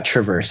this hut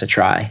traverse a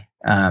try,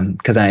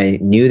 because I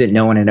knew that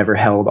no one had ever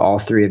held all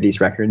three of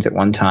these records at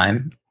one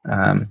time.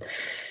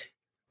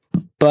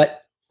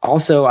 But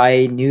also,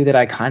 I knew that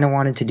I kind of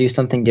wanted to do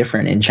something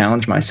different and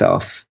challenge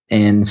myself.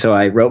 And so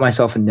I wrote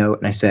myself a note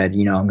and I said,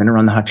 I'm going to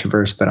run the hut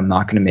traverse, but I'm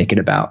not going to make it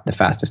about the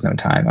fastest known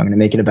time. I'm going to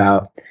make it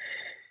about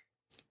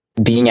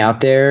being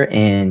out there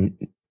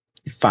and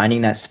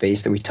finding that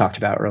space that we talked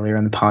about earlier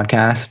in the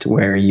podcast,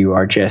 where you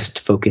are just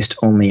focused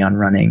only on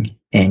running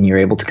and you're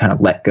able to kind of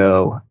let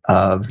go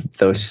of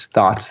those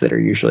thoughts that are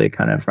usually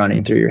kind of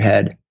running through your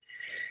head.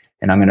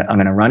 And I'm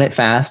gonna run it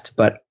fast,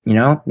 but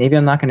maybe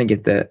I'm not gonna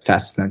get the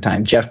fastest known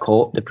time. Jeff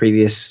Colt, the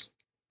previous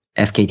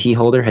FKT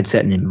holder, had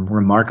set a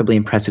remarkably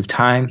impressive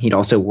time. He'd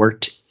also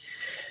worked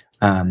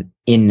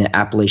in the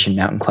Appalachian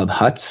Mountain Club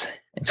huts.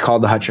 It's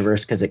called the Hut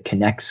Traverse because it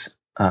connects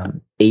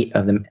 8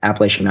 of the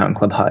Appalachian Mountain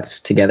Club huts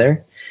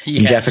together.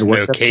 He has to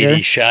know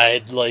Katie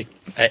Scheid. Like,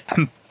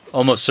 I'm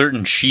almost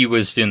certain she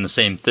was doing the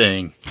same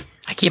thing.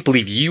 I can't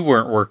believe you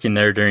weren't working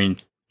there during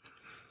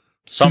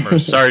summer.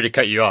 Sorry to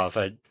cut you off.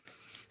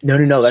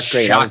 No, that's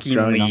great.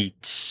 Shockingly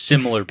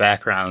similar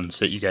backgrounds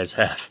that you guys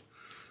have.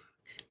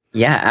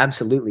 Yeah,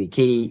 absolutely.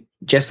 Katie,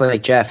 just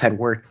like Jeff,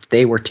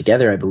 they worked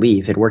together, I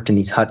believe, had worked in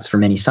these huts for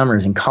many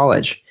summers in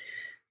college.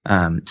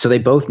 So they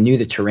both knew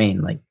the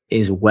terrain like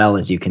as well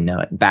as you can know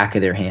it, back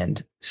of their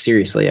hand.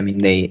 Seriously. I mean,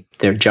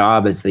 their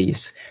job as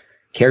these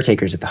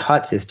caretakers at the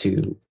huts is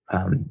to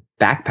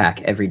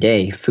backpack every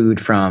day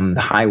food from the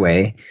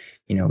highway,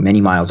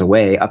 many miles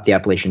away up the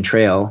Appalachian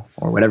Trail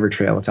or whatever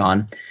trail it's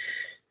on,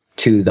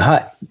 to the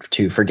hut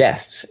for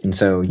guests. And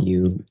so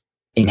you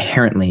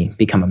inherently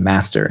become a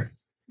master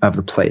of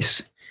the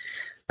place.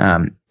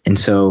 And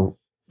so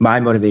my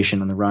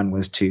motivation on the run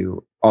was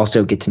to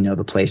also get to know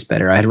the place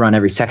better. I had run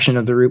every section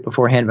of the route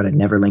beforehand, but I'd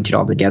never linked it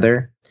all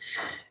together.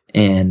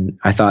 And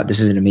I thought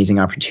this is an amazing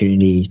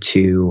opportunity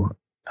to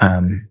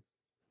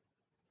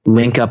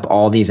link up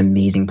all these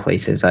amazing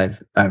places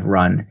I've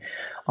run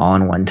all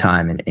in one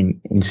time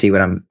and see what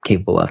I'm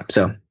capable of.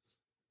 So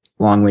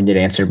long-winded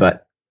answer,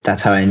 but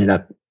that's how I ended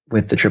up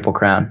with the Triple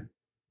Crown.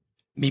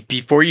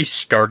 Before you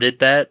started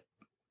that,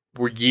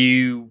 were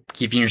you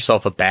giving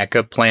yourself a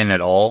backup plan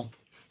at all?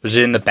 Was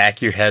it in the back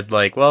of your head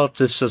like, well, if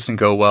this doesn't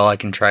go well, I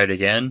can try it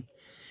again?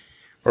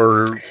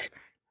 Or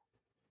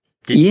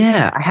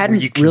I hadn't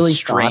were you really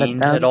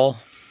constrained at all?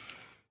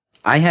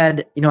 I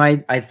had,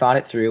 I thought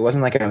it through. It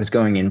wasn't like I was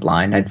going in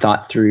blind. I'd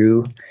thought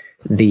through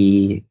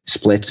the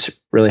splits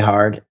really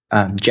hard.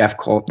 Jeff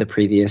Colt, the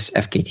previous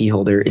FKT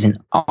holder, is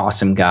an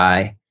awesome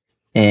guy.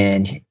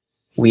 And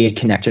we had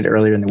connected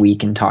earlier in the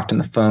week and talked on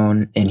the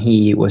phone. And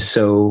he was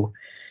so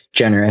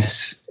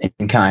generous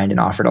and kind and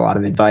offered a lot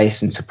of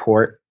advice and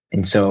support.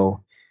 And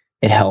so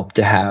it helped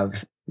to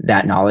have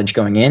that knowledge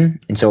going in.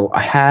 And so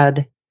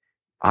I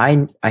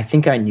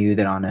think I knew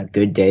that on a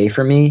good day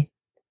for me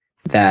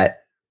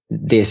that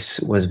this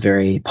was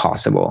very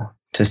possible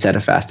to set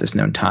a fastest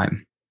known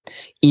time,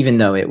 even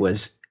though it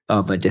was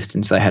of a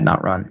distance I had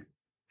not run.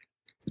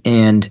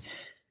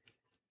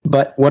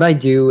 But what I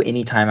do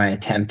anytime I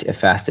attempt a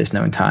fastest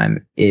known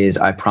time is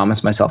I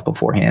promise myself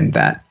beforehand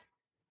that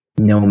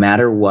no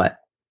matter what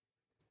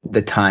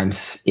the time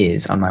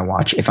is on my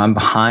watch, if I'm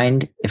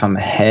behind, if I'm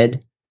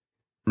ahead,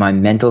 my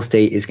mental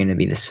state is going to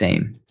be the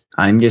same.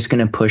 I'm just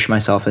going to push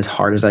myself as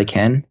hard as I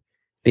can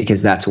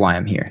because that's why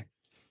I'm here.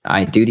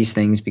 I do these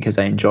things because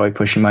I enjoy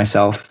pushing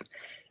myself.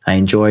 I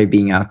enjoy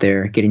being out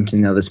there, getting to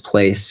know this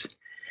place.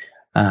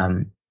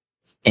 And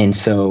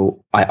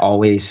so I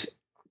always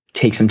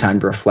take some time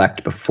to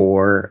reflect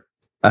before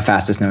a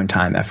fastest known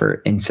time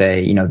effort and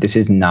say, this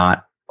is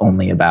not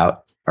only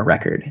about a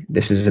record.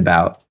 This is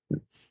about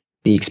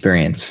the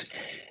experience.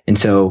 And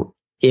so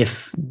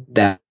if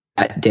that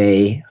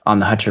day on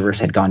the Hut Traverse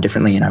had gone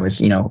differently and I was,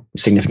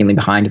 significantly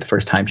behind at the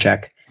first time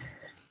check,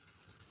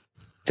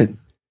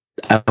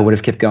 I would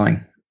have kept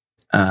going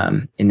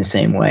in the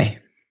same way.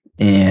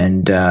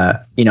 And,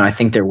 I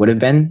think there would have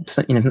been,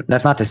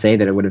 that's not to say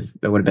that it would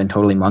have been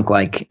totally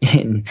monk-like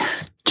and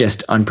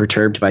just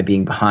unperturbed by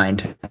being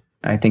behind.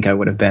 I think I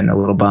would have been a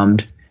little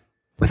bummed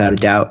without a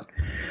doubt,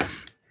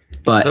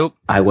 but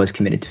I was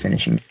committed to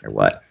finishing no matter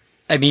what.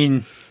 I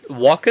mean,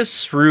 walk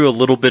us through a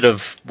little bit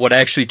of what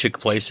actually took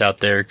place out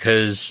there.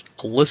 'Cause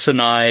Alyssa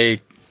and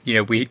I,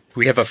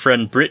 we have a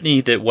friend,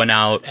 Brittany, that went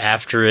out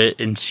after it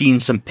and seen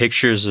some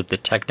pictures of the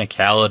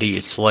technicality.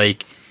 It's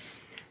like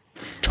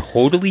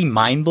totally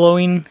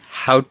mind-blowing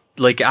how,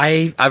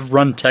 I've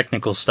run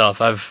technical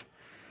stuff. I've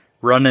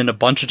run in a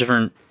bunch of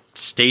different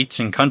states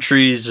and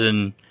countries,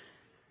 and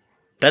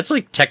that's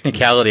like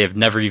technicality I've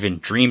never even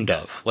dreamed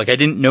of. I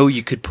didn't know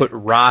you could put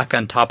rock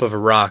on top of a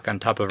rock on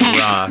top of a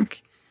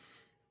rock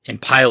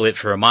and pile it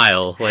for a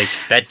mile.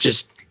 That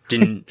just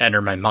didn't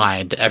enter my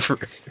mind ever.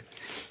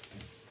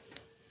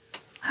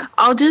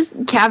 I'll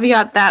just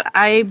caveat that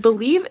I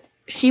believe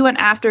she went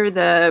after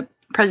the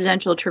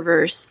Presidential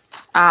Traverse,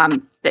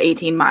 the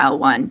 18-mile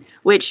one,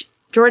 which,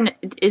 Jordan,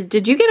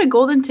 did you get a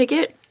golden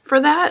ticket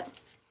for that?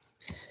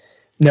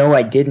 No,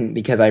 I didn't,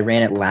 because I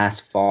ran it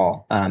last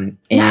fall. And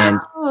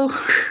no.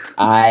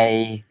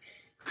 I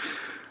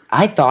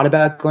thought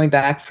about going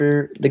back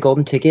for the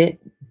golden ticket,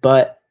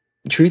 but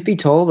truth be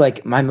told,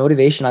 my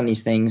motivation on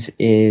these things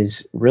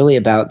is really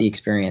about the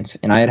experience.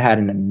 And I had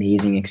an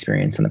amazing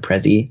experience on the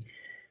Prezi.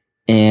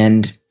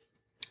 And,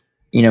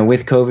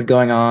 with COVID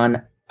going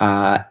on,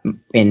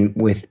 and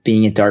with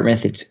being at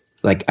Dartmouth, it's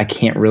I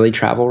can't really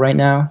travel right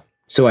now.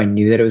 So I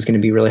knew that it was going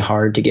to be really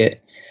hard to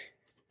get,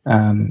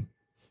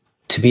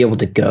 to be able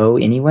to go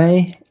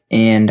anyway.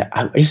 And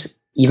I just,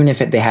 even if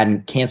they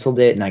hadn't canceled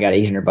it and I got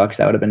 $800,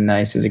 that would have been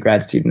nice as a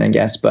grad student, I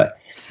guess. But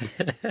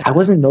I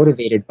wasn't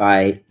motivated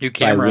by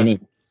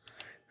winning.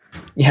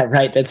 Yeah,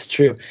 right. That's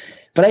true.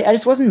 But I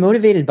just wasn't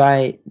motivated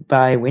by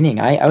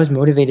winning. I was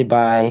motivated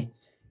by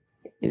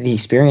the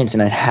experience,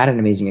 and I had an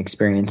amazing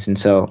experience. And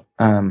so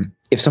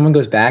if someone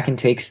goes back and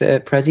takes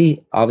the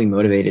Prezi, I'll be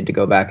motivated to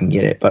go back and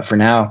get it. But for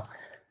now,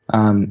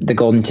 the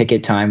golden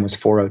ticket time was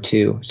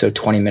 4:02, so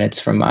 20 minutes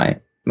from my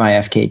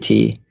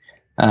FKT.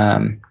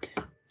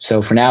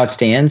 So for now it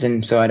stands,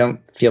 and so I don't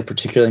feel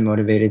particularly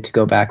motivated to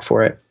go back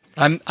for it.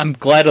 I'm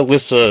glad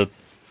Alyssa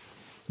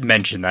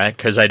mentioned that,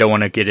 because I don't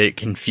want to get it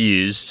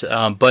confused.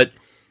 But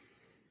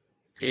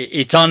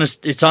it's on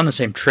the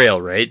same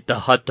trail, right?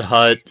 The Hut to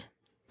Hut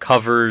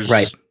covers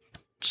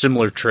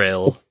similar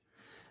trail.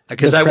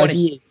 Because I want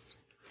to.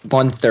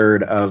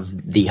 1/3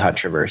 of the Hut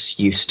Traverse.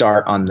 You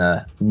start on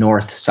the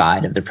north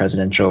side of the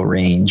Presidential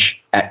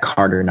Range at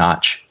Carter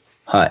Notch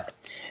Hut,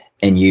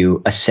 and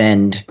you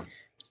ascend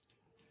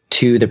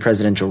to the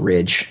Presidential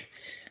Ridge,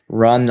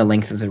 run the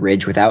length of the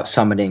ridge without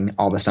summiting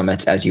all the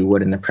summits as you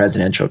would in the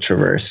Presidential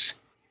Traverse,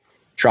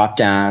 drop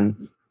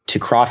down to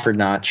Crawford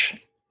Notch,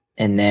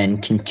 and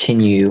then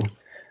continue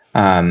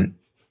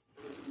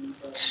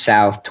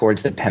south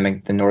towards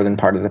the northern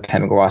part of the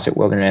Pemigewasset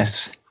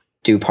Wilderness,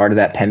 do part of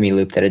that Pemi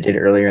Loop that I did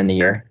earlier in the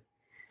year,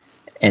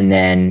 and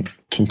then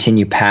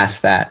continue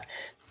past that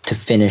to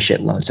finish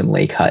at Lonesome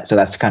Lake Hut. So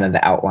that's kind of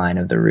the outline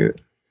of the route.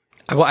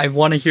 I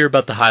want to hear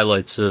about the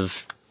highlights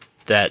of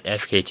that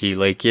FKT.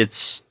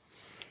 It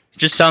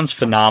just sounds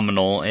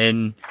phenomenal.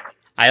 And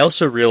I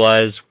also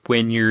realize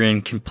when you're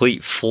in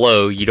complete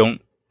flow, you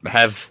don't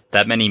have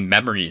that many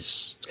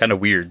memories. It's kind of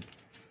weird.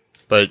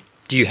 But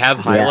do you have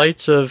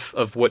highlights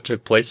of what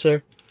took place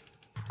there?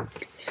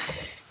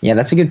 Yeah,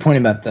 that's a good point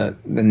about the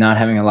not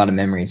having a lot of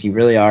memories. You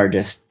really are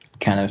just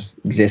kind of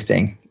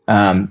existing.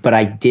 But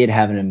I did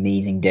have an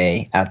amazing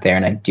day out there,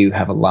 and I do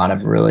have a lot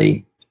of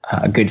really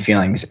good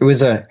feelings. It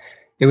was a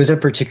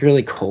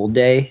particularly cold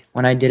day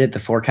when I did it. The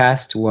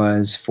forecast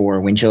was for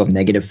a wind chill of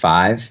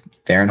 -5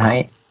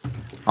 Fahrenheit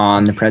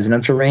on the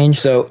presidential range.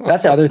 So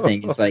that's the other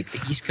thing is like the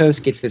East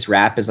Coast gets this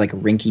rap as like a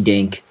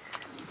rinky-dink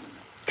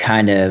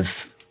kind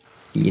of,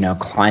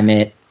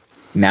 climate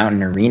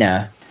mountain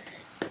arena.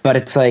 But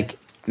it's like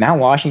Mount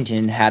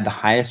Washington had the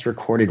highest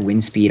recorded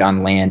wind speed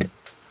on land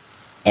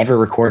ever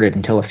recorded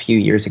until a few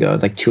years ago. It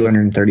was like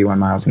 231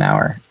 miles an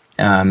hour.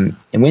 And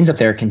winds up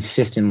there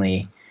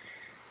consistently,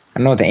 I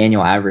don't know what the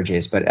annual average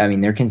is, but I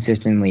mean, they're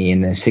consistently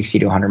in the 60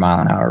 to 100 mile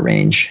an hour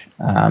range.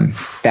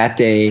 That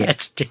day.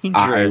 That's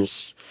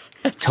dangerous.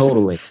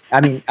 Totally.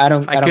 I mean, I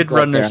could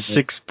run a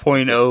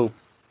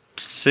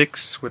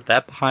 6.06 with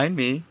that behind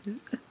me.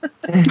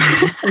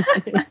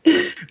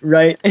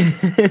 Right.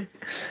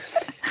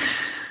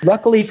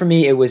 Luckily for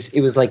me, it was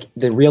like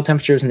the real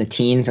temperatures in the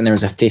teens, and there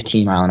was a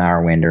 15 mile an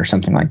hour wind or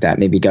something like that,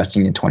 maybe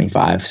gusting to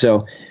 25.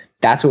 So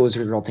that's what was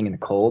resulting in the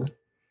cold.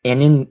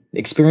 And in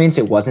experience,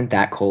 it wasn't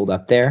that cold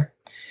up there,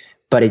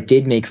 but it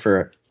did make for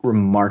a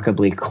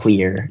remarkably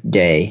clear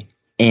day.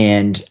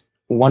 And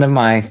one of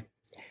my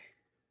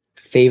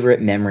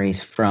favorite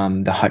memories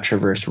from the Hut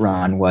Traverse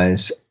run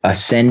was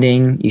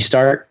ascending. You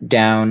start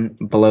down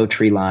below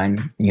tree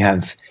line. You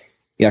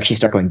actually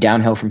start going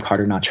downhill from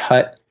Carter Notch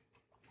Hut,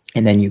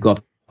 and then you go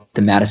up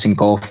the Madison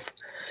Gulf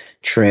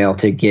Trail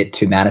to get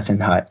to Madison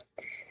Hut.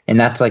 And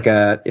that's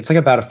it's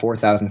about a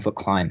 4,000 foot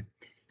climb.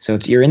 So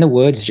you're in the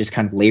woods, just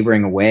kind of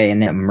laboring away,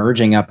 and then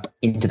emerging up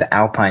into the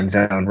Alpine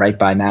zone right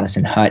by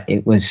Madison Hut.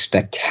 It was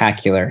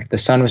spectacular. The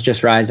sun was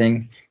just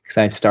rising because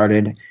I had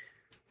started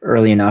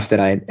early enough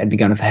that I had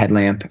begun with a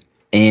headlamp,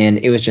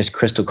 and it was just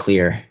crystal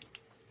clear.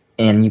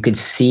 And you could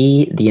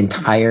see the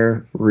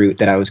entire route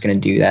that I was going to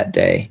do that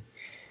day.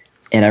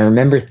 And I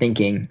remember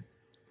thinking,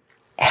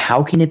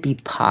 how can it be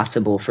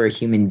possible for a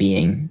human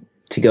being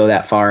to go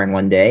that far in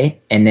one day?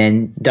 And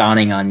then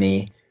dawning on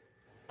me,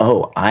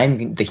 oh,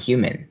 I'm the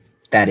human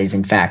that is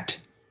in fact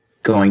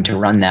going to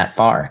run that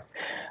far.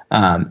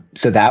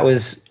 So that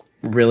was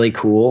really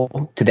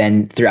cool to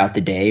then throughout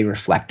the day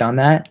reflect on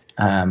that.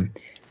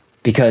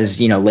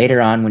 Because,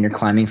 later on when you're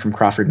climbing from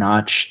Crawford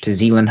Notch to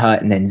Zealand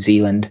Hut and then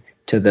Zealand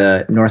to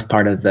the north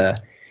part of the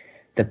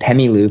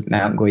Pemi Loop,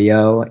 Mount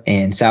Goyot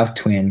and South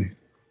Twin,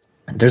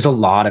 there's a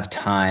lot of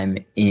time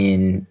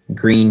in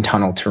green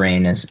tunnel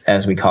terrain,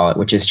 as we call it,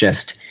 which is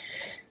just,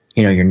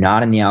 you're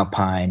not in the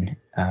Alpine.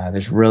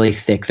 There's really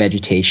thick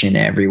vegetation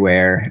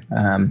everywhere,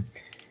 and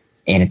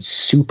it's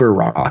super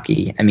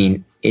rocky. I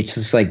mean, it's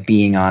just like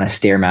being on a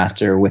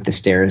Stairmaster with the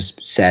stairs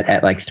set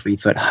at like 3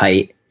 foot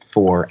height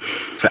for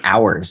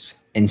hours.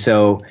 And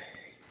so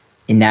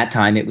in that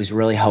time, it was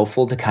really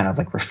helpful to kind of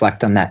like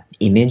reflect on that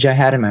image I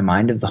had in my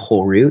mind of the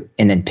whole route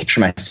and then picture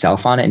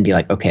myself on it and be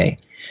like, okay,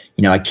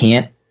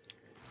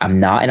 I'm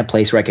not in a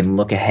place where I can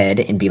look ahead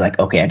and be like,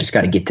 okay, I just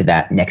got to get to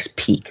that next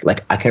peak.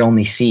 Like I could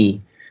only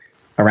see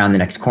around the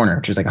next corner,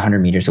 which was like 100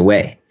 meters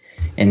away.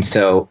 And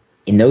so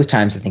in those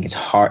times, I think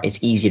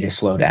it's easy to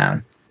slow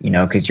down,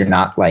 because you're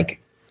not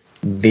like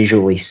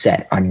visually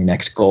set on your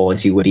next goal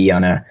as you would be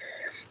on a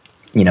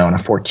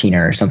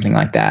 14er or something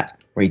like that,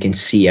 where you can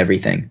see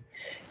everything.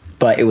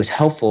 But it was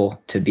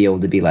helpful to be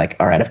able to be like,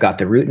 all right, I've got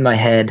the route in my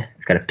head.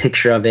 I've got a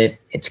picture of it.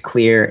 It's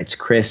clear. It's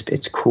crisp.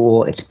 It's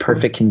cool. It's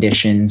perfect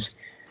conditions.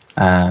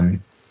 I'm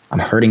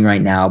hurting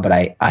right now, but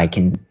I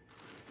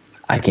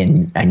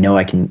know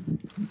I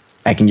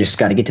can just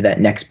got to get to that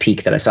next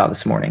peak that I saw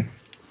this morning.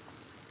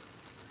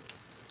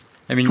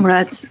 I mean,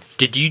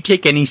 did you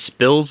take any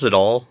spills at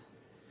all?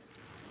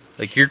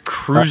 Like you're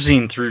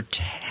cruising through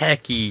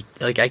techie,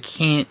 like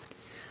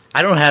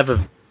I don't have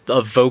a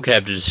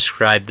vocab to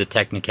describe the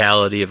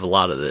technicality of a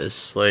lot of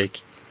this.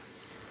 Like,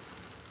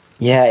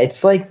 yeah,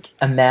 it's like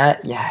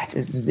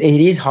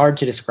it is hard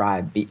to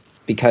describe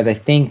because I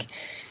think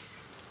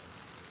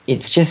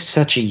it's just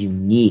such a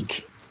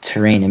unique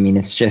terrain. I mean,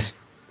 it's just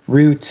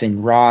roots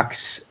and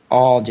rocks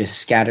all just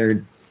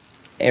scattered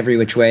every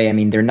which way. I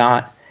mean, they're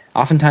not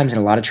oftentimes in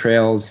a lot of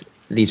trails,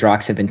 these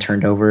rocks have been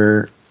turned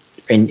over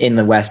in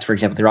the West, for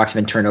example, the rocks have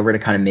been turned over to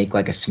kind of make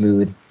like a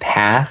smooth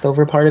path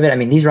over part of it. I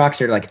mean, these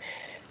rocks are like,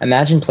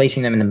 imagine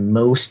placing them in the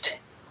most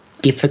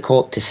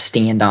difficult to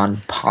stand on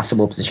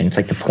possible position. It's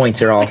like the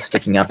points are all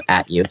sticking up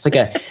at you.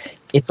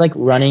 It's like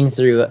running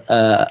through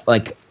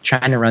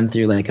trying to run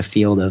through like a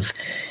field of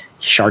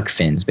shark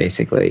fins,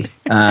 basically.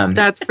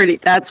 That's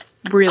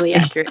really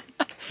accurate.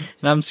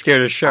 And I'm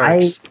scared of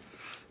sharks.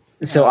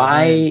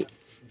 I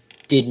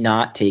did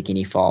not take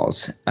any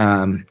falls.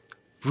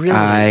 Really?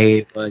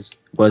 I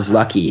was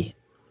lucky.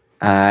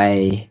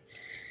 I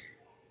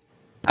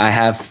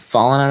have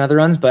fallen on other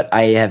runs, but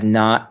I have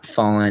not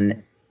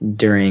fallen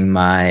during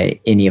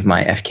any of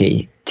my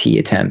FKT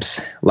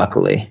attempts,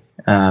 luckily.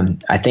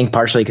 I think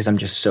partially because I'm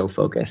just so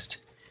focused.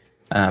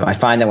 I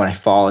find that when I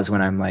fall is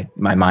when I'm like,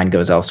 my mind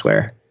goes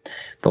elsewhere.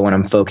 But when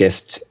I'm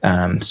focused,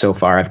 so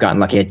far I've gotten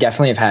lucky. I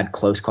definitely have had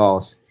close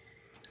calls.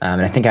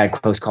 And I think I had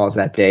close calls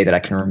that day that I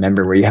can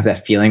remember where you have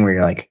that feeling where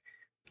you're like,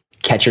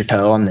 catch your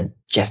toe on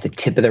just the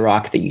tip of the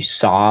rock that you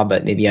saw,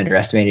 but maybe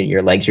underestimated.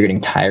 Your legs are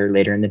getting tired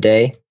later in the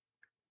day.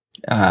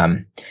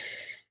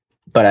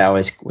 But I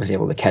always was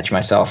able to catch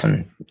myself,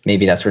 and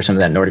maybe that's where some of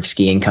that Nordic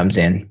skiing comes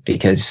in,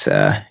 because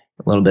a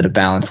little bit of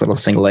balance, a little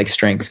single leg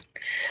strength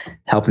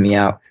helping me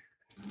out.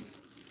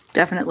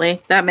 Definitely.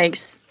 That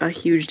makes a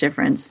huge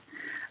difference.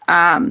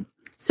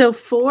 So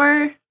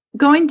for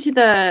going to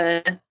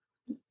the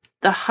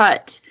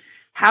hut,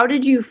 how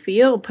did you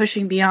feel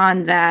pushing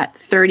beyond that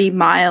 30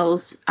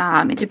 miles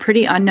into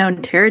pretty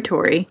unknown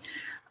territory?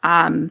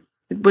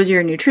 Was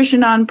your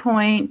nutrition on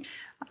point?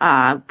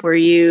 Were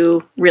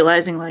you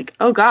realizing like,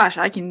 oh gosh,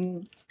 I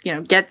can,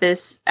 get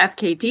this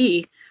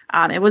FKT?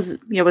 Was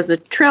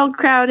the trail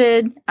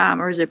crowded,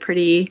 or was it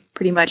pretty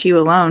much you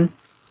alone?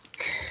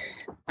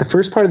 The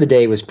first part of the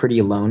day was pretty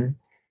alone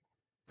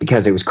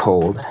because it was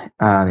cold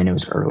and it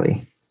was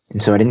early,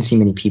 and so I didn't see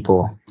many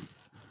people.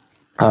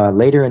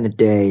 Later in the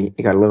day,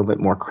 it got a little bit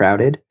more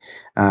crowded,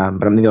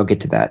 but maybe I'll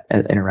get to that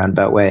in a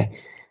roundabout way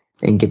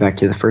and get back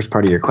to the first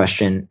part of your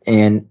question.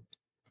 And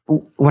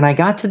when I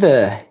got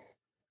to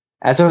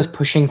as I was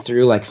pushing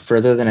through like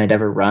further than I'd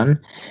ever run,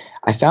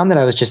 I found that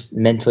I was just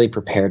mentally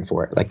prepared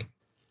for it. Like,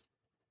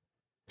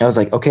 I was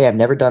like, okay, I've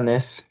never done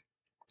this,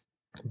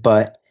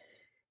 but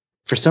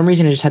for some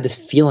reason I just had this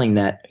feeling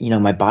that,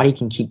 my body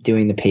can keep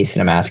doing the pace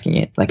that I'm asking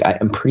it. Like,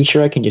 I'm pretty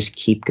sure I can just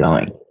keep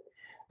going.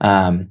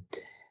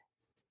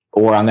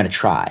 Or I'm going to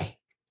try.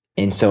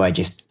 And so I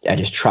just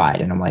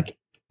tried, and I'm like,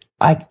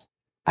 I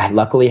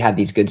luckily had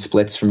these good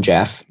splits from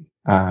Jeff.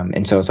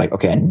 And so it's like,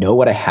 okay, I know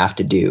what I have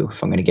to do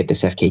if I'm going to get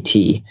this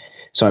FKT.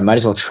 So I might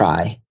as well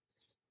try.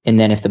 And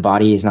then if the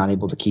body is not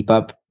able to keep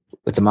up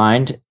with the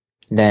mind,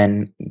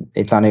 then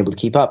it's not able to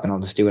keep up, and I'll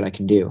just do what I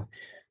can do.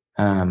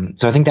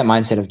 So I think that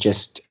mindset of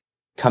just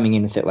coming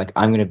in with it, like,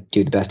 I'm going to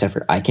do the best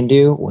effort I can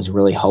do, was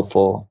really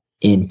helpful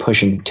in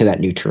pushing to that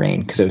new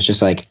terrain. Cause it was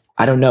just like,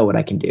 I don't know what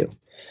I can do,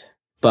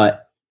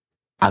 but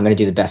I'm going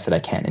to do the best that I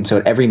can. And so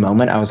at every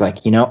moment I was like,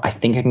 I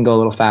think I can go a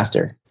little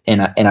faster.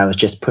 And I was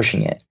just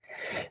pushing it.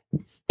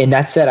 And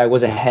that said, I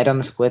was ahead on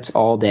the splits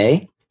all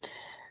day,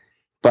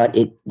 but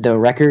the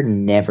record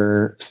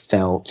never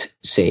felt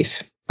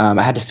safe.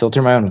 I had to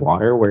filter my own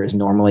water, whereas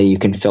normally you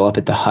can fill up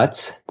at the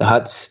huts. The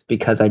huts,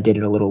 because I did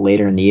it a little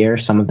later in the year,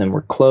 some of them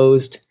were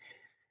closed,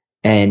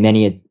 and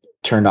many had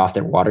turned off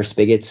their water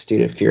spigots due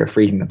to fear of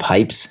freezing the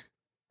pipes.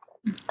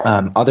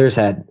 Others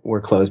were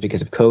closed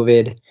because of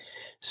COVID.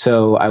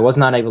 So I was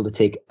not able to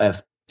take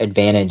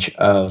advantage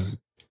of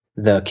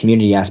the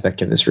community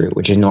aspect of this route,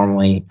 which is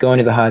normally going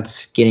to the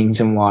huts, getting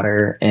some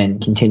water,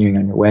 and continuing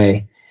on your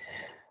way.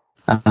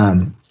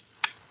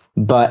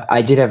 But I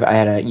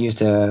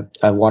used a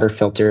water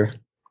filter,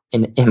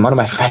 and one of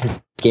my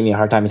friends gave me a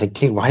hard time. He's like,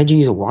 dude, why did you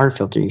use a water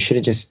filter? You should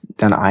have just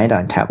done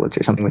iodine tablets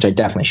or something, which I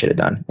definitely should have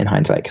done in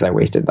hindsight, because I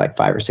wasted like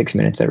 5 or 6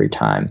 minutes every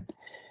time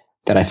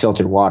that I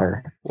filtered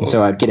water. And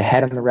so I'd get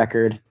ahead on the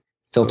record,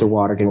 filter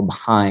water, get a little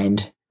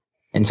behind.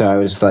 And so I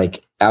was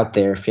like out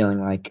there feeling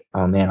like,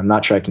 oh man, I'm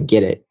not sure I can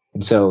get it.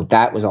 And so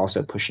that was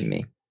also pushing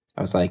me.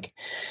 I was like,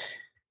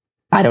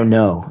 I don't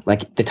know.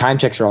 Like, the time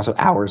checks are also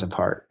hours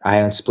apart. I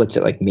had splits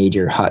at like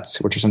major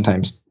huts, which are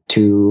sometimes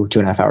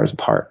 2.5 hours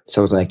apart.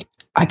 So I was like,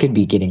 I could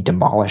be getting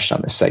demolished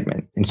on this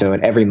segment. And so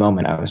at every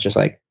moment I was just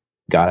like,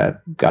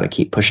 gotta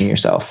keep pushing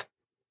yourself.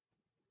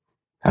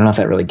 I don't know if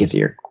that really gets at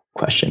your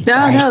question.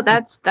 No,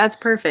 that's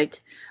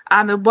perfect.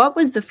 And what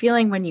was the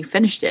feeling when you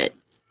finished it?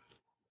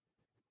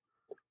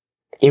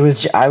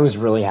 I was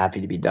really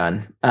happy to be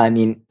done. I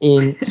mean,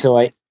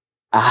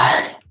 I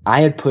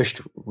had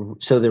pushed.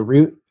 So the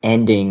route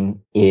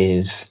ending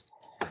is,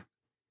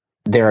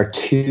 there are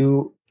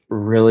 2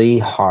 really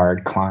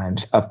hard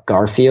climbs up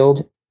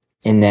Garfield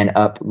and then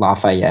up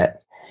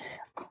Lafayette,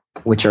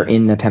 which are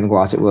in the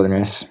Pemigewasset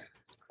Wilderness.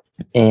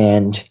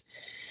 And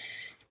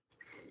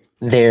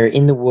they're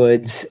in the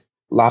woods.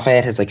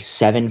 Lafayette has like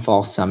 7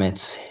 false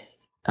summits,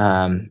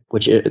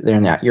 which you're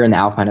in the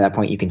Alpine at that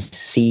point. You can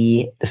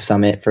see the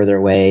summit further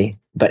away,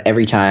 but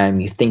every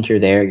time you think you're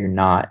there, you're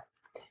not.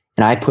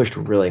 And I pushed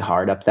really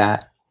hard up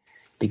that,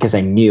 because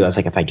I was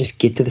like, if I just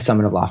get to the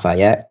summit of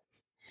Lafayette,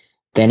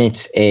 then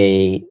it's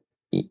a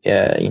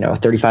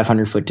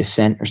 3,500 foot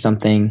descent or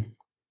something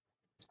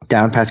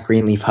down past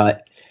Greenleaf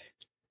Hut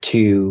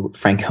to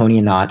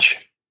Franconia Notch.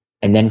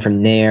 And then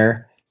from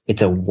there,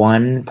 it's a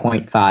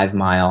 1.5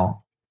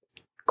 mile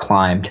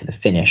climb to the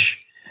finish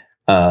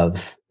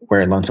of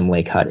where Lonesome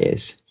Lake Hut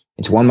is.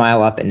 It's 1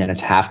 mile up, and then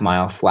it's half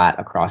mile flat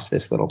across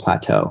this little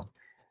plateau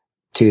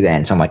to the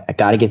end. So I'm like, I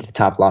got to get to the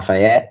top of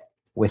Lafayette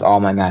with all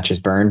my matches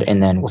burned,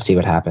 and then we'll see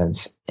what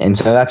happens. And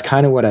so that's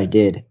kind of what I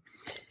did.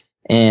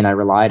 And I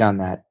relied on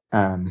that.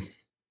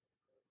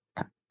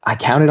 I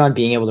counted on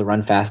being able to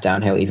run fast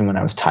downhill even when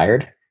I was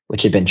tired,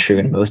 which had been true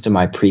in most of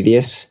my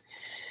previous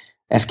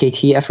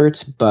FKT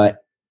efforts.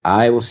 But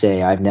I will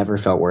say I've never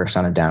felt worse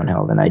on a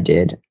downhill than I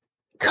did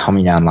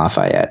coming down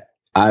Lafayette.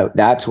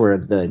 That's where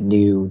the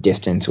new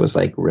distance was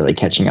like really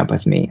catching up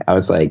with me. I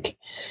was like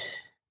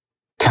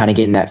kind of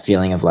getting that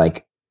feeling of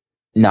like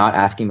not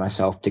asking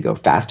myself to go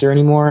faster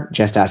anymore,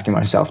 just asking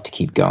myself to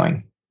keep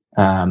going.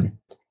 And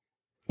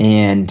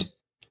And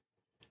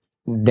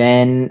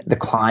then the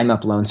climb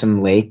up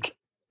Lonesome Lake,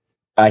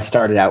 I was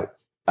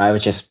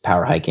just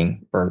power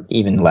hiking, or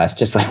even less,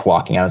 just like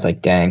walking. I was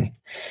like, dang.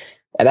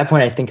 At that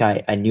point, I think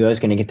I knew I was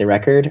going to get the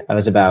record. I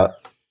was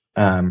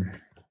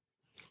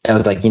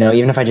like,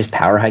 even if I just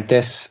power hike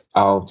this,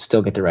 I'll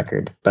still get the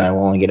record, but I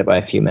will only get it by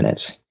a few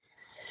minutes.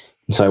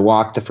 And so I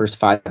walked the first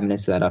 5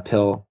 minutes of that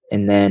uphill,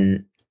 and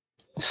then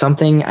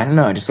something, I don't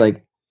know, just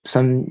like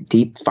some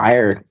deep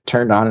fire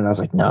turned on, and I was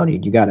like, no,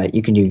 dude, you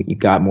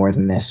got more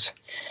than this.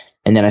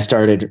 And then I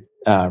started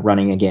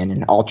running again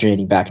and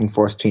alternating back and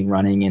forth between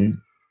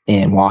running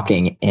and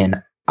walking.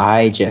 And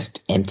I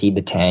just emptied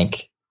the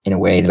tank in a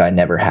way that I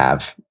never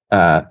have,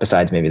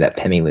 besides maybe that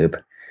Pemi loop.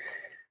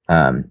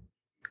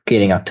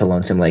 Getting up to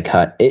Lonesome Lake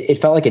Hut, it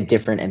felt like a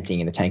different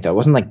emptying in the tank though. It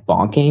wasn't like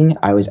bonking.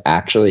 I was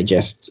actually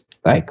just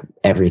like,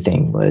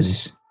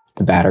 the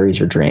batteries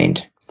were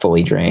drained,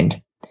 fully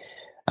drained.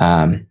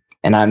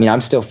 And I mean, I'm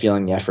still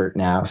feeling the effort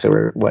now. So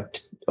we're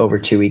over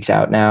 2 weeks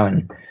out now,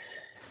 and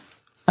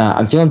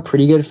I'm feeling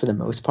pretty good for the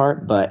most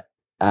part, but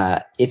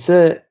this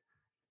is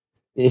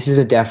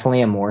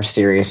definitely a more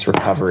serious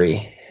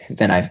recovery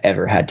than I've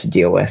ever had to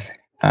deal with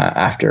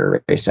after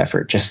a race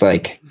effort. Just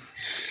like,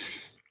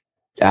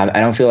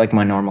 I don't feel like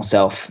my normal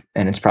self,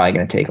 and it's probably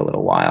going to take a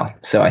little while.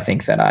 So I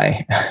think that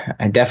I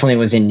definitely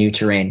was in new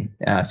terrain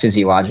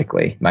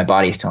physiologically. My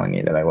body's telling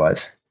me that I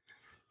was.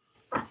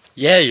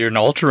 Yeah, you're an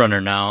ultra runner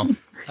now.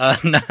 Yeah,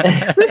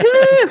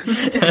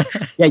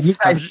 you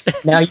guys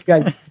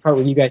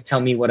probably you guys tell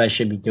me what I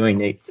should be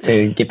doing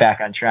to get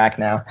back on track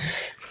now.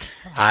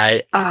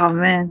 Oh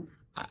man,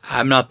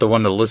 I'm not the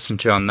one to listen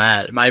to on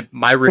that.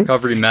 My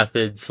recovery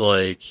methods,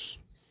 like,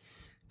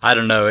 I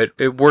don't know,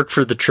 it worked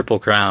for the Triple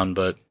Crown,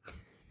 but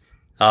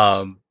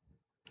I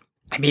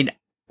mean,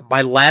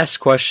 my last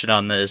question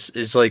on this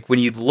is, like, when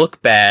you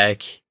look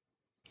back,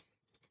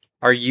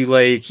 are you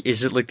like,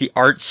 is it like the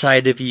art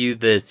side of you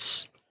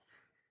that's,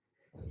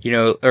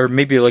 or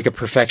maybe like a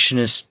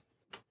perfectionist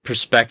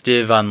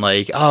perspective on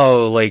like,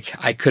 oh, like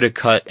I could have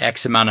cut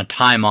X amount of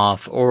time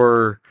off?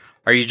 Or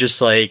are you just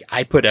like,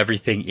 I put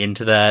everything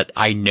into that.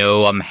 I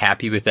know I'm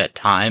happy with that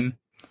time.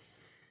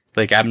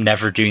 Like, I'm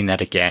never doing that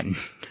again.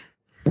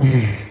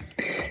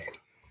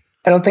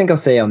 I don't think I'll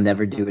say I'll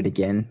never do it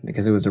again,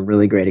 because it was a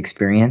really great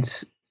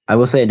experience. I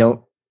will say I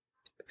don't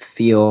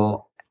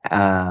feel,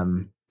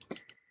 on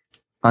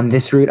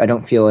this route, I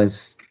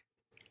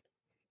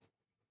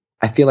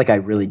feel like I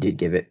really did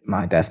give it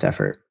my best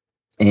effort.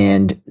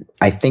 And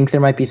I think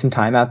there might be some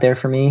time out there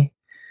for me,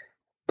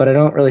 but I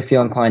don't really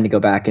feel inclined to go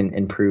back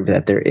and prove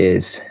that there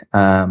is.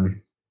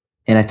 And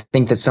I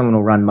think that someone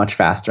will run much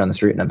faster on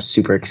this route, and I'm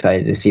super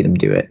excited to see them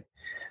do it.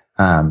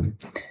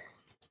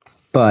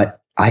 But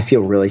I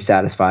feel really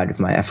satisfied with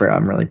my effort.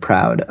 I'm really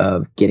proud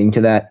of getting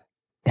to that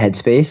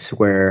headspace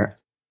where,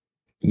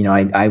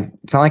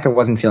 it's not like I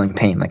wasn't feeling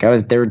pain. Like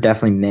there were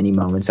definitely many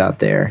moments out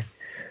there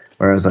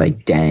where I was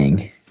like,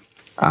 dang,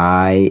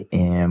 I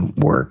am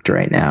worked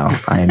right now.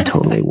 I am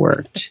totally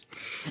worked.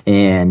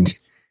 And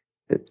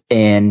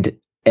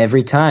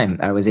every time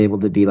I was able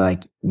to be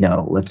like,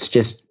 no, let's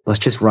just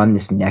run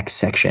this next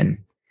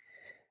section.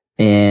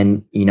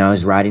 And, I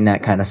was riding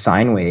that kind of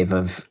sine wave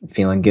of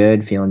feeling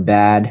good, feeling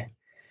bad.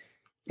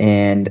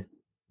 And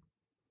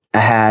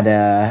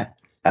I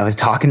was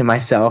talking to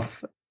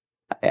myself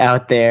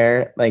out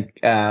there. Like,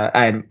 I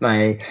had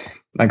my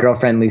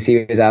girlfriend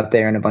Lucy was out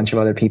there, and a bunch of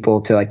other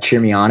people to like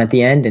cheer me on at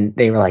the end. And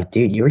they were like,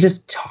 dude, you were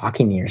just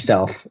talking to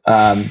yourself.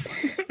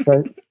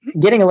 So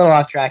getting a little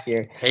off track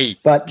here. Hey,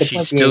 but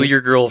she's still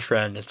your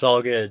girlfriend. It's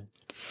all good.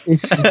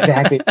 It's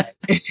exactly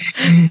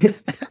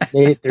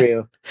made it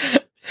through.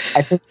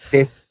 I think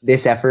this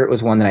effort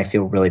was one that I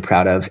feel really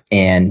proud of.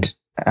 And,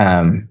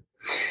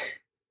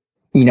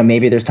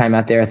 maybe there's time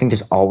out there. I think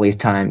there's always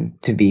time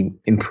to be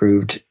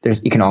improved.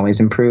 You can always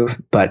improve,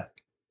 but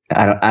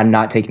I'm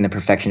not taking the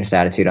perfectionist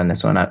attitude on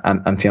this one.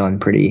 I'm feeling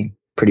pretty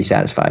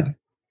satisfied.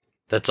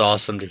 That's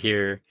awesome to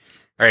hear.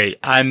 All right,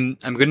 I'm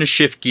going to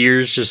shift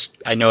gears.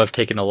 I know I've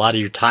taken a lot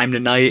of your time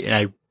tonight, and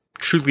I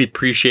truly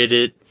appreciate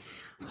it.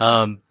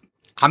 I'm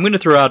going to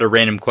throw out a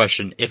random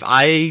question. If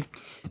I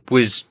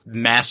was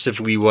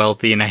massively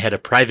wealthy and I had a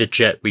private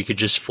jet, we could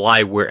just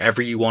fly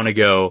wherever you want to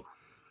go.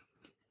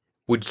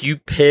 Would you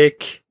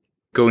pick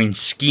going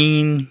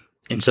skiing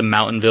in some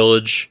mountain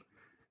village,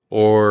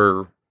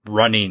 or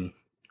running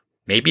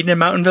maybe in a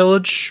mountain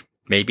village,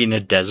 maybe in a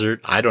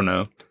desert? I don't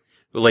know.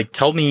 Like,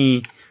 tell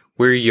me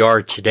where you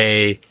are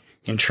today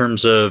in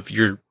terms of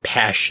your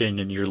passion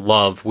and your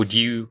love. Would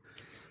you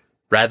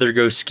rather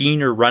go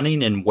skiing or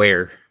running, and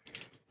where?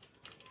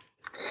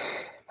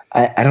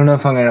 I don't know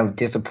if I'm going to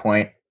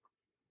disappoint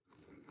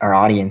our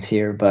audience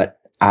here, but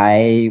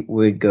I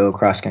would go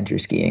cross-country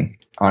skiing,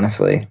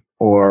 honestly.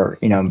 Or,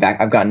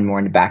 I've gotten more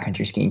into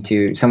backcountry skiing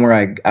too.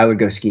 Somewhere I would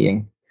go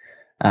skiing.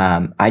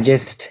 When I'm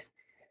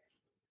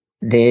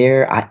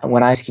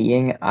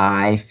skiing,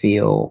 I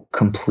feel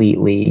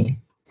completely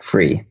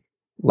free.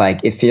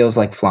 Like, it feels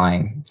like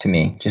flying to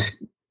me,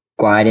 just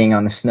gliding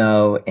on the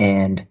snow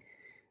and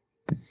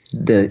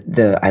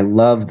I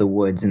love the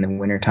woods in the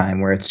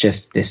wintertime where it's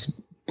just this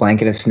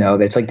blanket of snow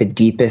that's like the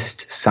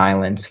deepest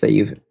silence that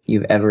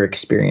you've ever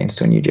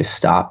experienced, when you just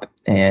stop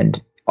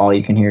and all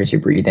you can hear is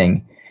your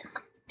breathing.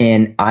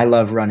 And I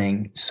love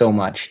running so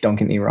much, don't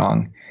get me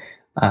wrong.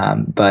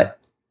 But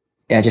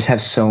I just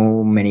have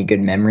so many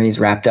good memories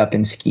wrapped up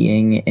in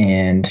skiing,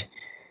 and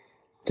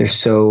there's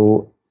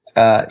so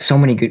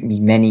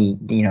many,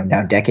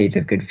 now decades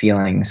of good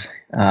feelings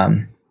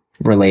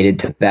related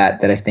to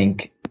that I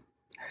think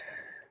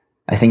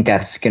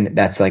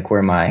that's like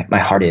where my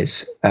heart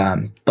is.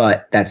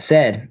 But that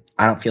said,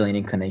 I don't feel an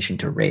inclination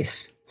to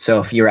race.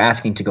 So if you're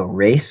asking to go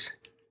race,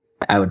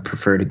 I would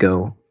prefer to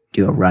go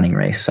do a running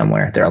race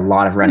somewhere. There are a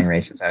lot of running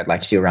races I would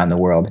like to do around the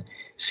world.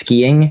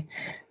 Skiing,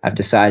 I've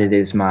decided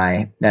that's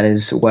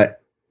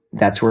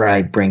where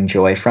I bring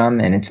joy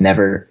from, and it's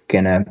never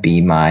gonna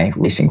be my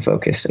racing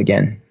focus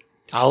again.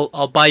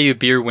 I'll buy you a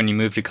beer when you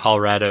move to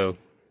Colorado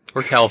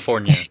or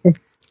California.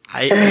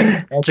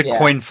 It's a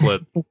coin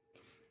flip.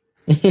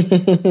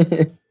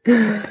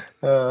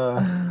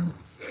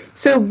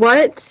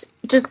 So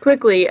just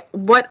quickly,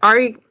 what are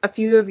a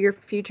few of your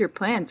future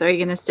plans? Are you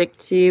going to stick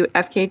to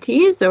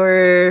FKTs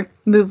or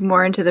move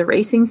more into the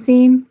racing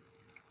scene,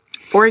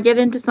 or get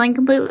into something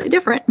completely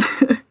different?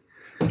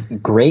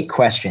 Great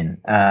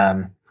question.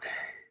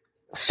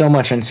 So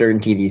much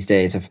uncertainty these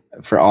days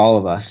for all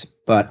of us,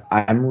 but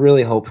I'm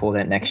really hopeful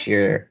that next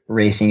year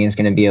racing is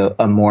going to be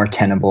a more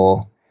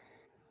tenable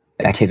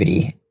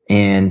activity.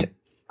 And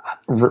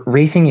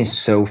racing is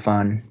so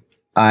fun.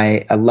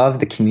 I love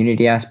the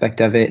community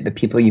aspect of it, the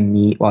people you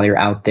meet while you're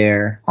out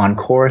there on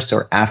course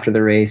or after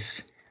the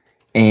race.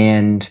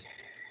 And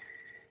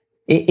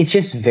it's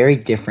just very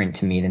different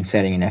to me than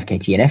setting an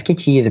FKT. An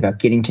FKT is about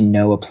getting to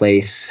know a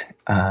place,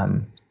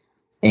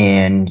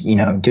 and,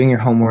 doing your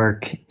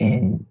homework,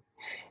 and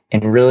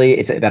really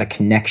it's about a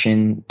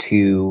connection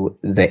to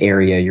the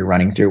area you're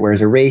running through.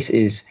 Whereas a race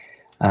is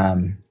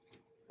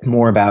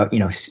more about,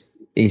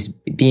 is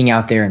being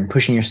out there and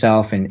pushing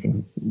yourself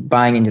and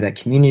buying into that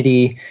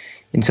community.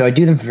 And so I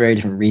do them for very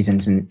different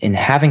reasons. And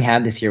having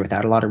had this year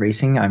without a lot of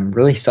racing, I'm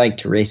really psyched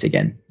to race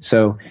again.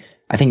 So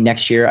I think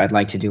next year I'd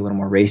like to do a little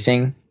more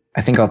racing.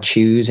 I think I'll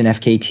choose an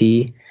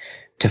FKT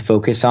to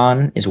focus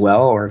on as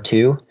well, or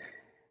two.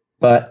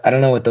 But I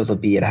don't know what those will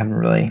be. I haven't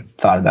really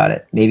thought about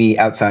it. Maybe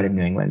outside of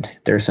New England.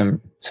 There are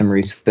some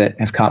routes that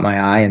have caught my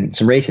eye, and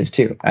some races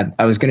too.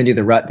 I was going to do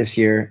the Rut this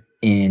year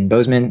in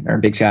Bozeman or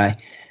Big Sky.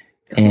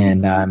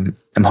 And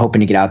I'm hoping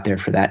to get out there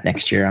for that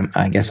next year.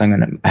 I guess I'm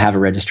going to have a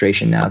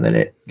registration now that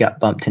it got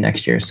bumped to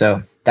next year.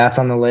 So that's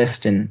on the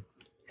list. And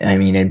I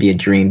mean, it'd be a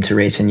dream to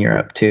race in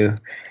Europe too.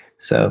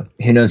 So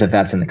who knows if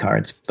that's in the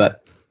cards,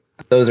 but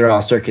those are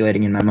all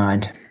circulating in my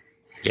mind.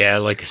 Yeah,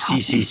 like a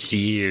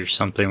CCC or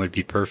something would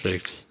be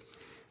perfect.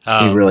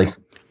 Really.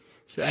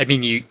 So, I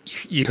mean,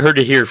 you heard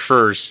it here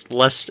first.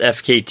 Less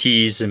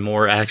FKTs and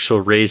more actual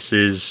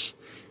races.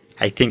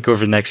 I think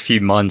over the next few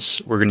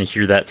months, we're going to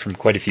hear that from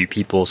quite a few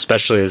people,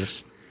 especially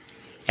as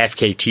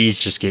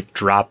FKTs just get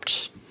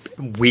dropped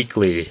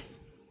weekly.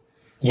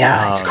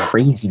 Yeah, it's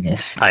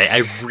craziness.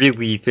 I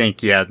really think,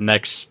 the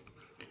next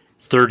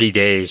 30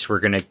 days, we're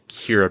going to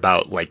hear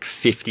about like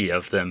 50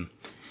 of them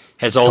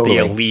as all the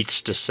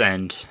elites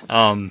descend.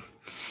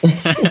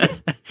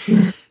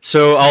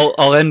 So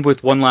I'll end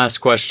with one last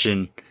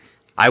question.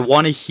 I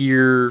want to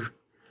hear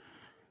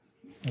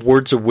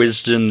words of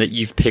wisdom that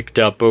you've picked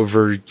up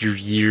over your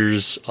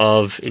years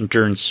of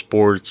endurance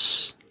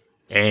sports,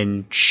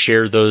 and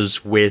share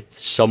those with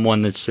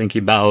someone that's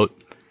thinking about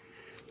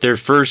their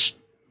first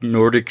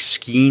Nordic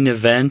skiing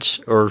event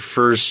or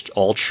first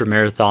ultra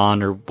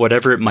marathon or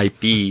whatever it might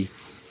be.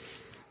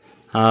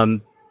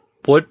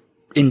 What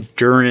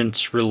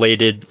endurance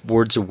related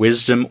words of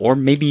wisdom, or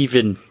maybe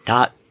even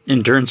not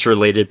endurance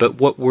related, but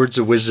what words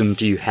of wisdom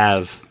do you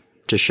have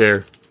to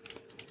share?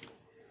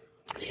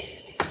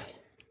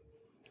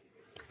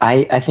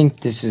 I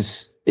think this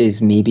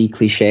is maybe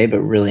cliche,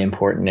 but really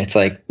important. It's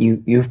like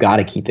you've got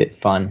to keep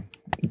it fun,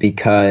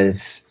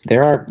 because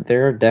there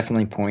are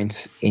definitely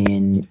points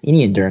in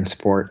any endurance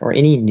sport or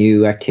any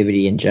new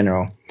activity in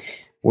general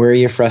where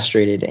you're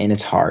frustrated and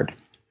it's hard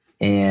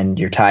and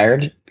you're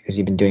tired because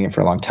you've been doing it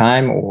for a long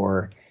time,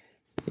 or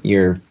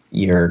you're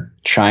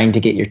trying to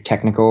get your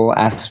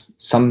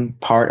some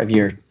part of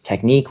your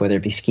technique, whether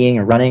it be skiing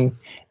or running,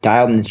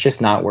 dialed, and it's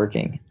just not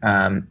working.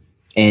 And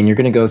you're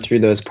going to go through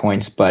those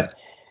points, but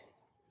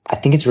I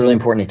think it's really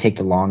important to take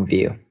the long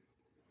view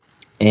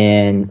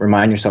and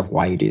remind yourself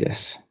why you do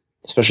this.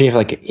 Especially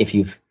if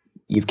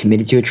you've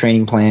committed to a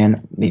training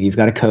plan, maybe you've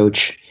got a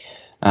coach.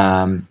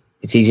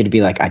 It's easy to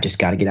be like, I just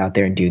got to get out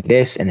there and do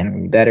this, and then I'm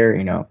going to be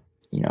better.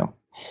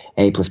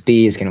 A plus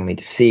B is going to lead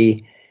to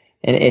C,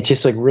 and it's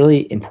just like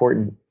really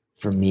important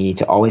for me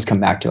to always come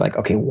back to like,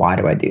 okay, why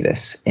do I do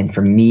this? And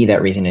for me,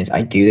 that reason is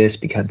I do this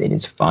because it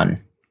is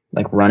fun.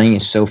 Like running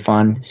is so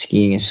fun,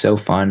 skiing is so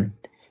fun.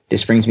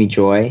 This brings me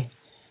joy.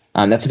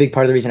 That's a big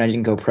part of the reason I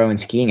didn't go pro in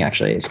skiing,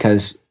 actually, is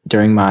because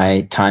during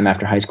my time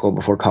after high school,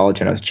 before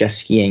college, when I was just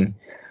skiing,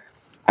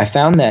 I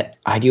found that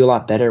I do a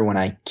lot better when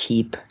I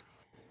keep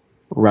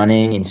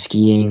running and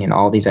skiing and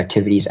all these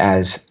activities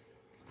as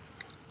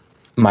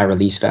my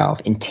release valve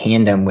in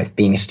tandem with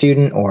being a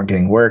student or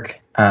doing work,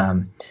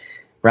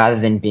 rather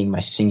than being my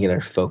singular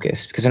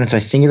focus. Because when it's my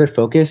singular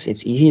focus,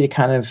 it's easy to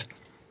kind of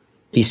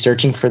be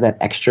searching for that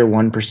extra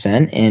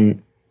 1%,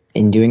 and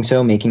in doing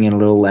so, making it a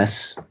little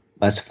less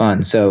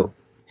fun. So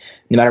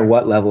no matter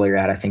what level you're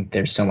at, I think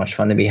there's so much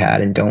fun to be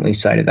had, and don't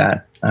lose sight of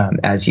that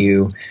as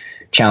you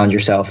challenge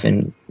yourself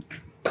and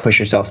push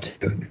yourself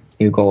to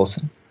new goals.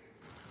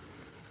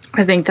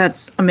 I think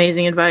that's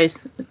amazing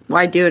advice.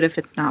 Why do it if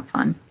it's not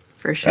fun?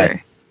 For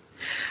sure.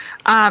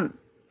 Right.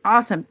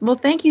 Awesome. Well,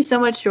 thank you so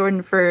much,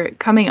 Jordan, for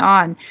coming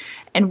on.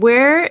 And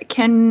where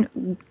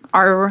can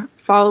our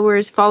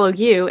followers follow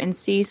you and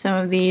see some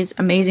of these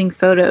amazing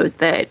photos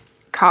that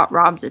caught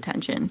Rob's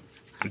attention?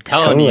 I'm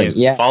telling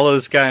you, follow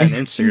this guy on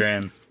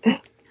Instagram.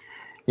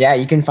 Yeah,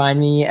 you can find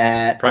me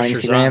on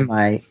Instagram.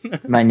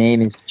 My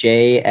name is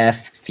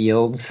JF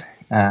Fields,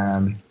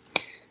 and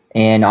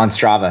on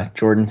Strava,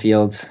 Jordan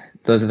Fields.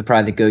 Those are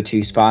probably the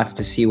go-to spots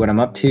to see what I'm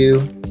up to,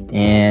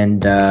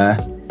 and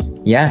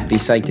be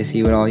psyched to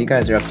see what all you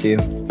guys are up to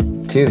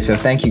too. So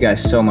thank you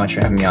guys so much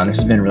for having me on. This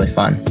has been really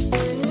fun.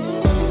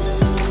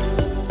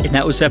 And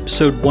that was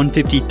episode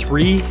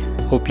 153.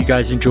 Hope you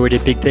guys enjoyed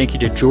it. Big thank you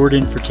to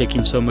Jordan for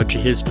taking so much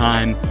of his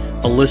time.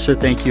 Alyssa,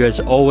 thank you as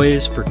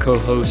always for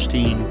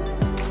co-hosting.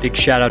 Big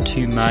shout out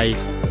to my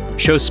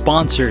show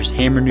sponsors,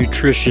 Hammer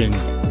Nutrition,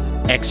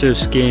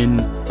 Exoskin,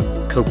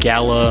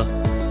 Kogalla.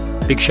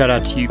 Big shout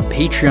out to you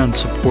Patreon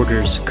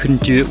supporters.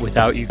 Couldn't do it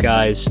without you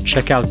guys.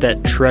 Check out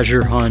that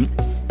treasure hunt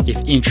if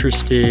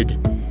interested.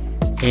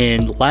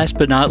 And last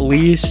but not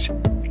least,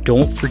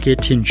 don't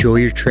forget to enjoy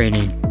your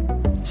training.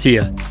 See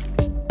ya.